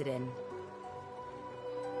interested in?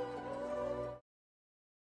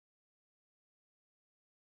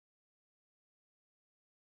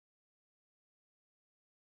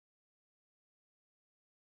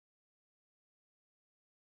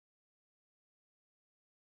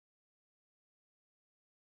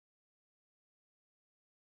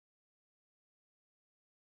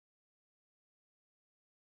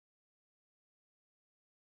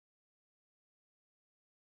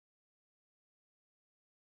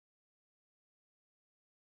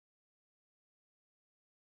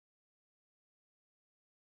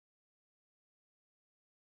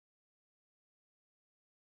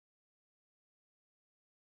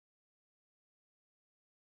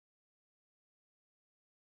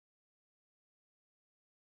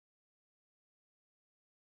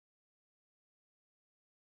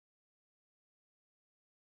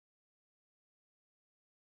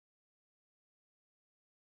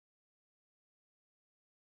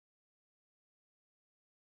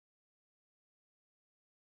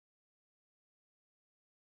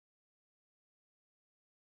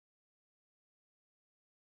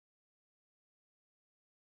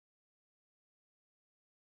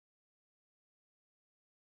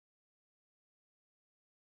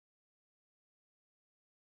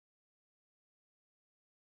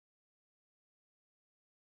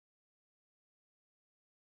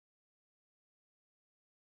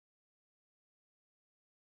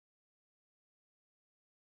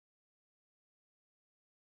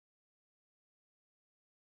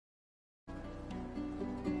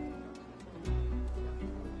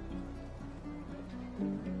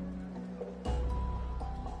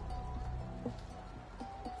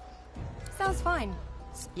 Sounds fine.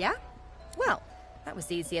 Yeah? Well, that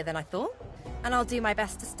was easier than I thought. And I'll do my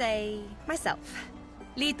best to stay myself.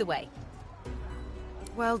 Lead the way.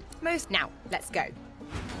 Well, now, let's go.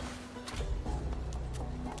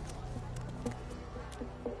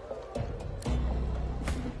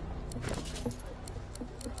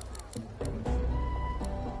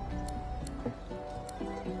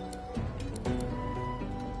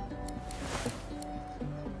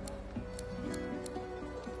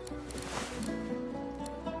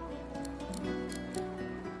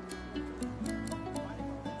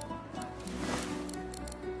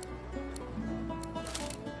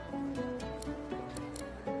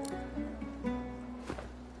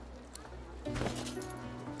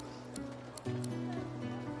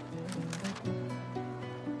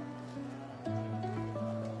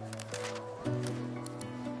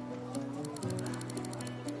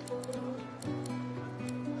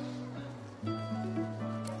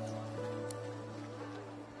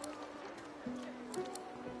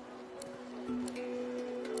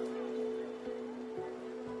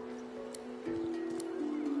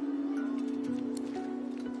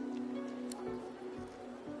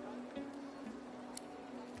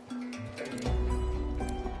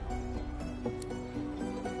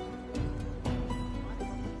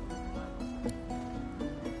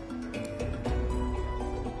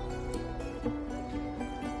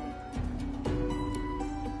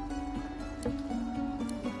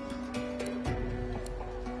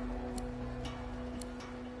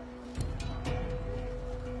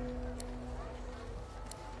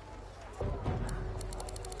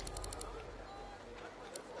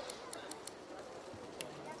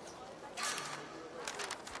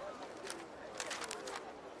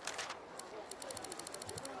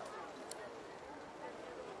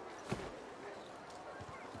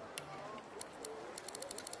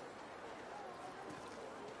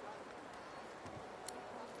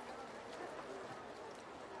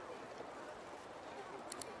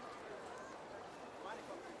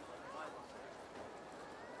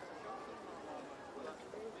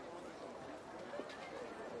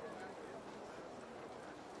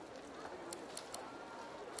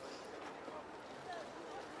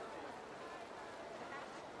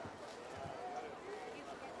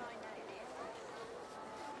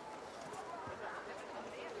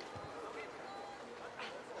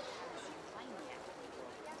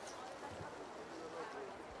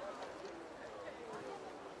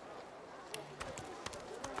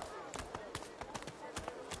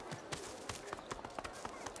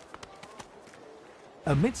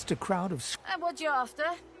 Amidst a crowd of And what you after?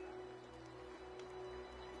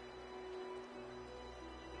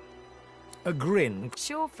 a grin.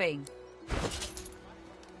 Sure thing.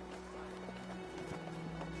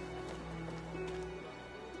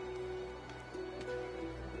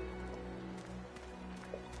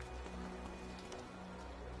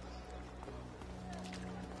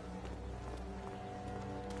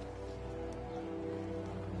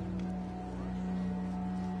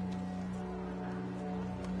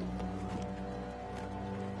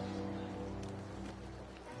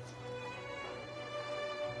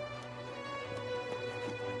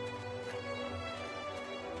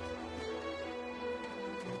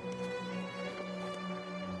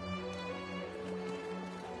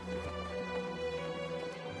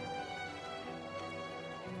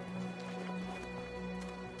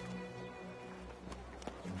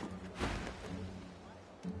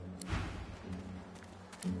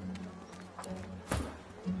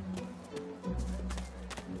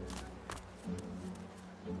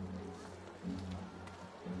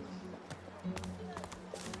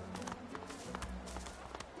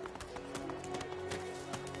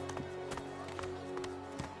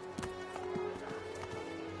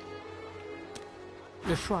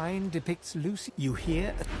 The shrine depicts Lucy. You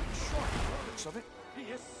hear Looks of it.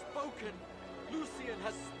 He has spoken. Lucian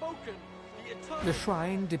has spoken. the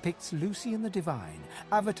shrine depicts Lucian the Divine,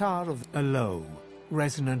 avatar of a low,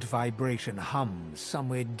 resonant vibration hums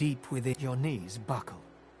somewhere deep within. Your knees buckle.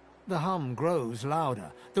 The hum grows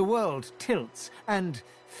louder. The world tilts and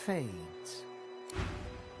fades.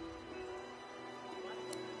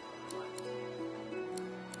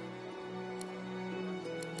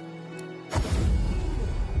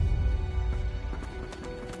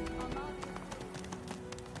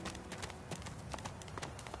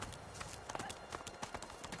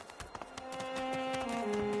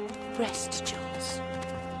 Rest, Jules.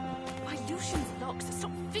 Why, Lucian's locks.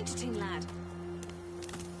 Stop fidgeting, lad.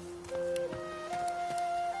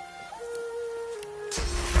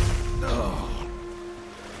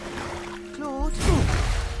 Claude?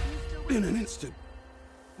 In an instant,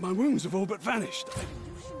 my wounds have all but vanished.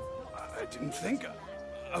 I didn't think.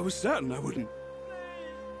 I was certain I wouldn't.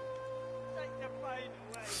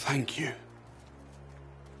 Thank you.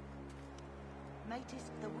 Matest,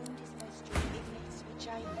 the wound is festering. It needs to be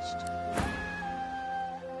changed.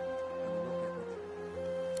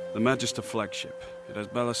 The Magister flagship. It has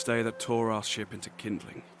ballastay that tore our ship into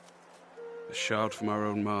kindling. The shard from our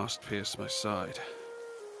own mast pierced my side.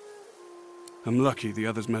 I'm lucky the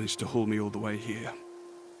others managed to haul me all the way here.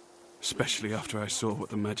 Especially after I saw what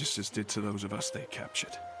the Magisters did to those of us they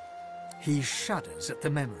captured. He shudders at the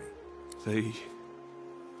memory. They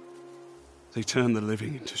turned the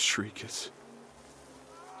living into shriekers.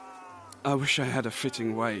 I wish I had a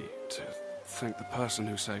fitting way to thank the person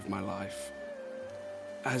who saved my life.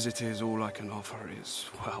 As it is, all I can offer is,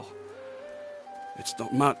 well, it's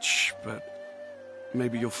not much, but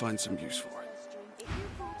maybe you'll find some use for it. If you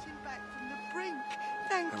brought him back from the brink,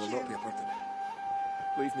 thank I will you. not be a burden.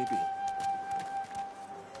 Leave me be.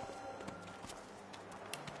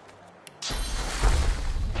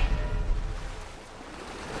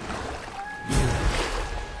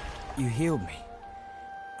 You healed me.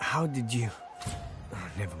 How did you... Oh,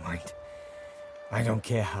 never mind. I don't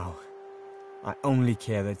care how. I only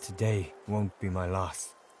care that today won't be my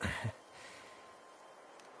last. Why,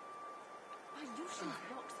 Lucian's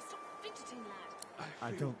locks. Stop fidgeting, lad.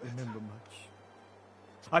 I don't remember much.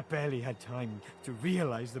 I barely had time to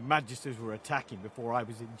realize the Magisters were attacking before I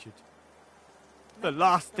was injured. The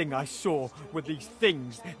last thing I saw were these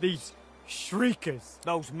things, these shriekers.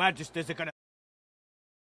 Those Magisters are gonna...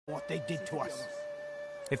 what they did to us.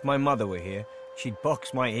 If my mother were here, she'd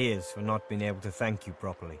box my ears for not being able to thank you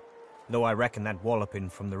properly. Though I reckon that walloping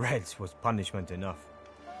from the Reds was punishment enough.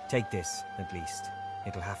 Take this, at least.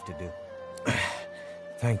 It'll have to do.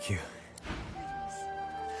 Thank you.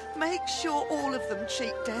 Make sure all of them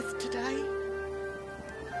cheat death today.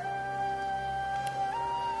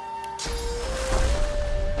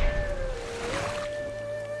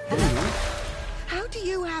 How do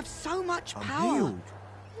you have so much power? Healed.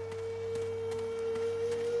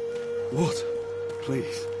 Water,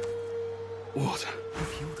 please. Water.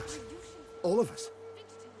 You've healed us. All of us.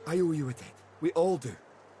 I owe you a debt. We all do.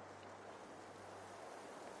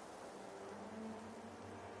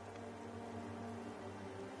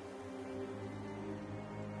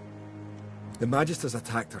 The Magisters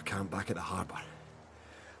attacked our camp back at the harbour.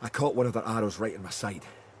 I caught one of their arrows right in my side.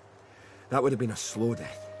 That would have been a slow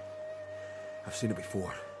death. I've seen it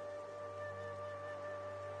before.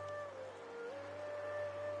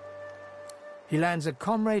 He lands a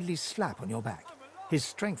comradely slap on your back. His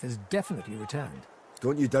strength has definitely returned.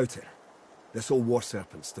 Don't you doubt it. This old war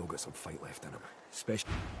serpent's still got some fight left in him.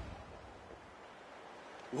 Especially...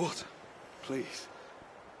 Water, please.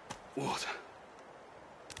 Water.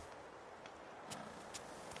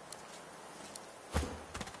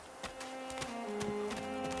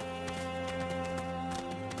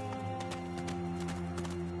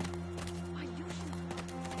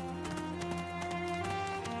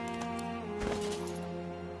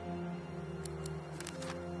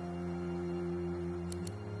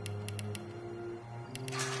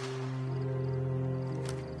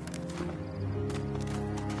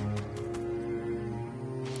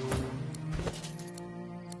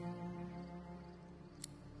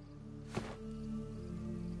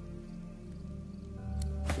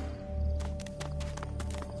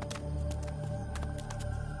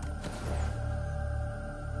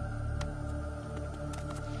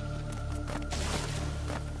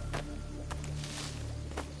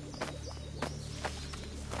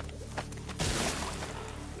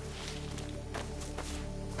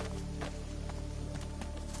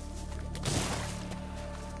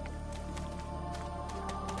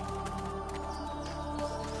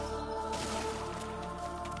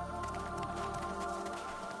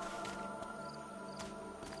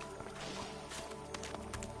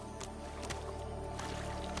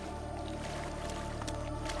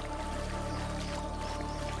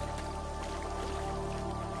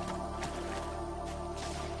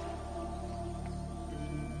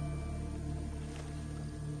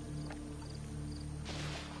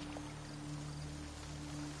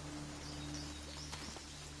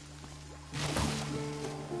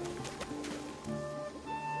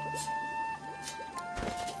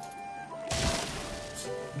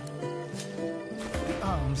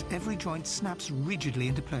 Every joint snaps rigidly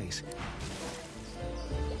into place.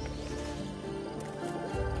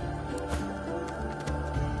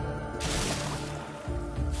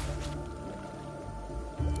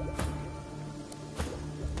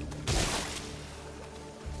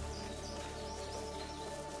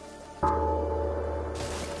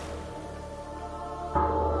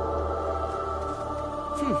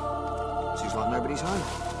 Seems like nobody's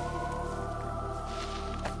home.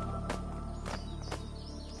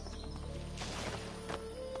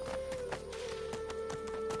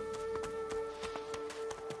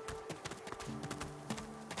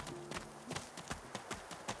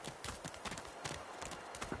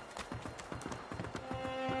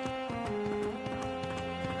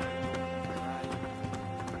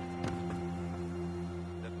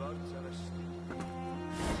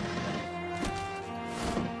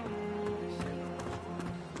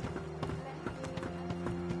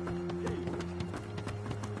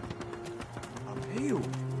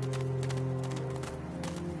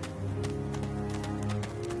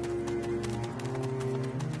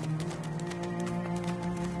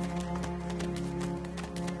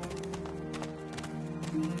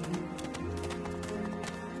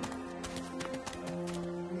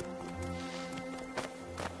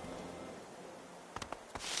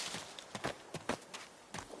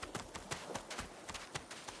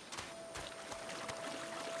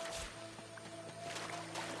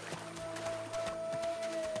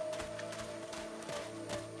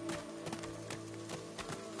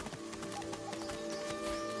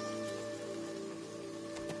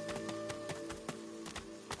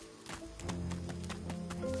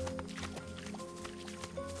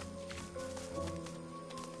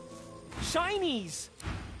 Shinies!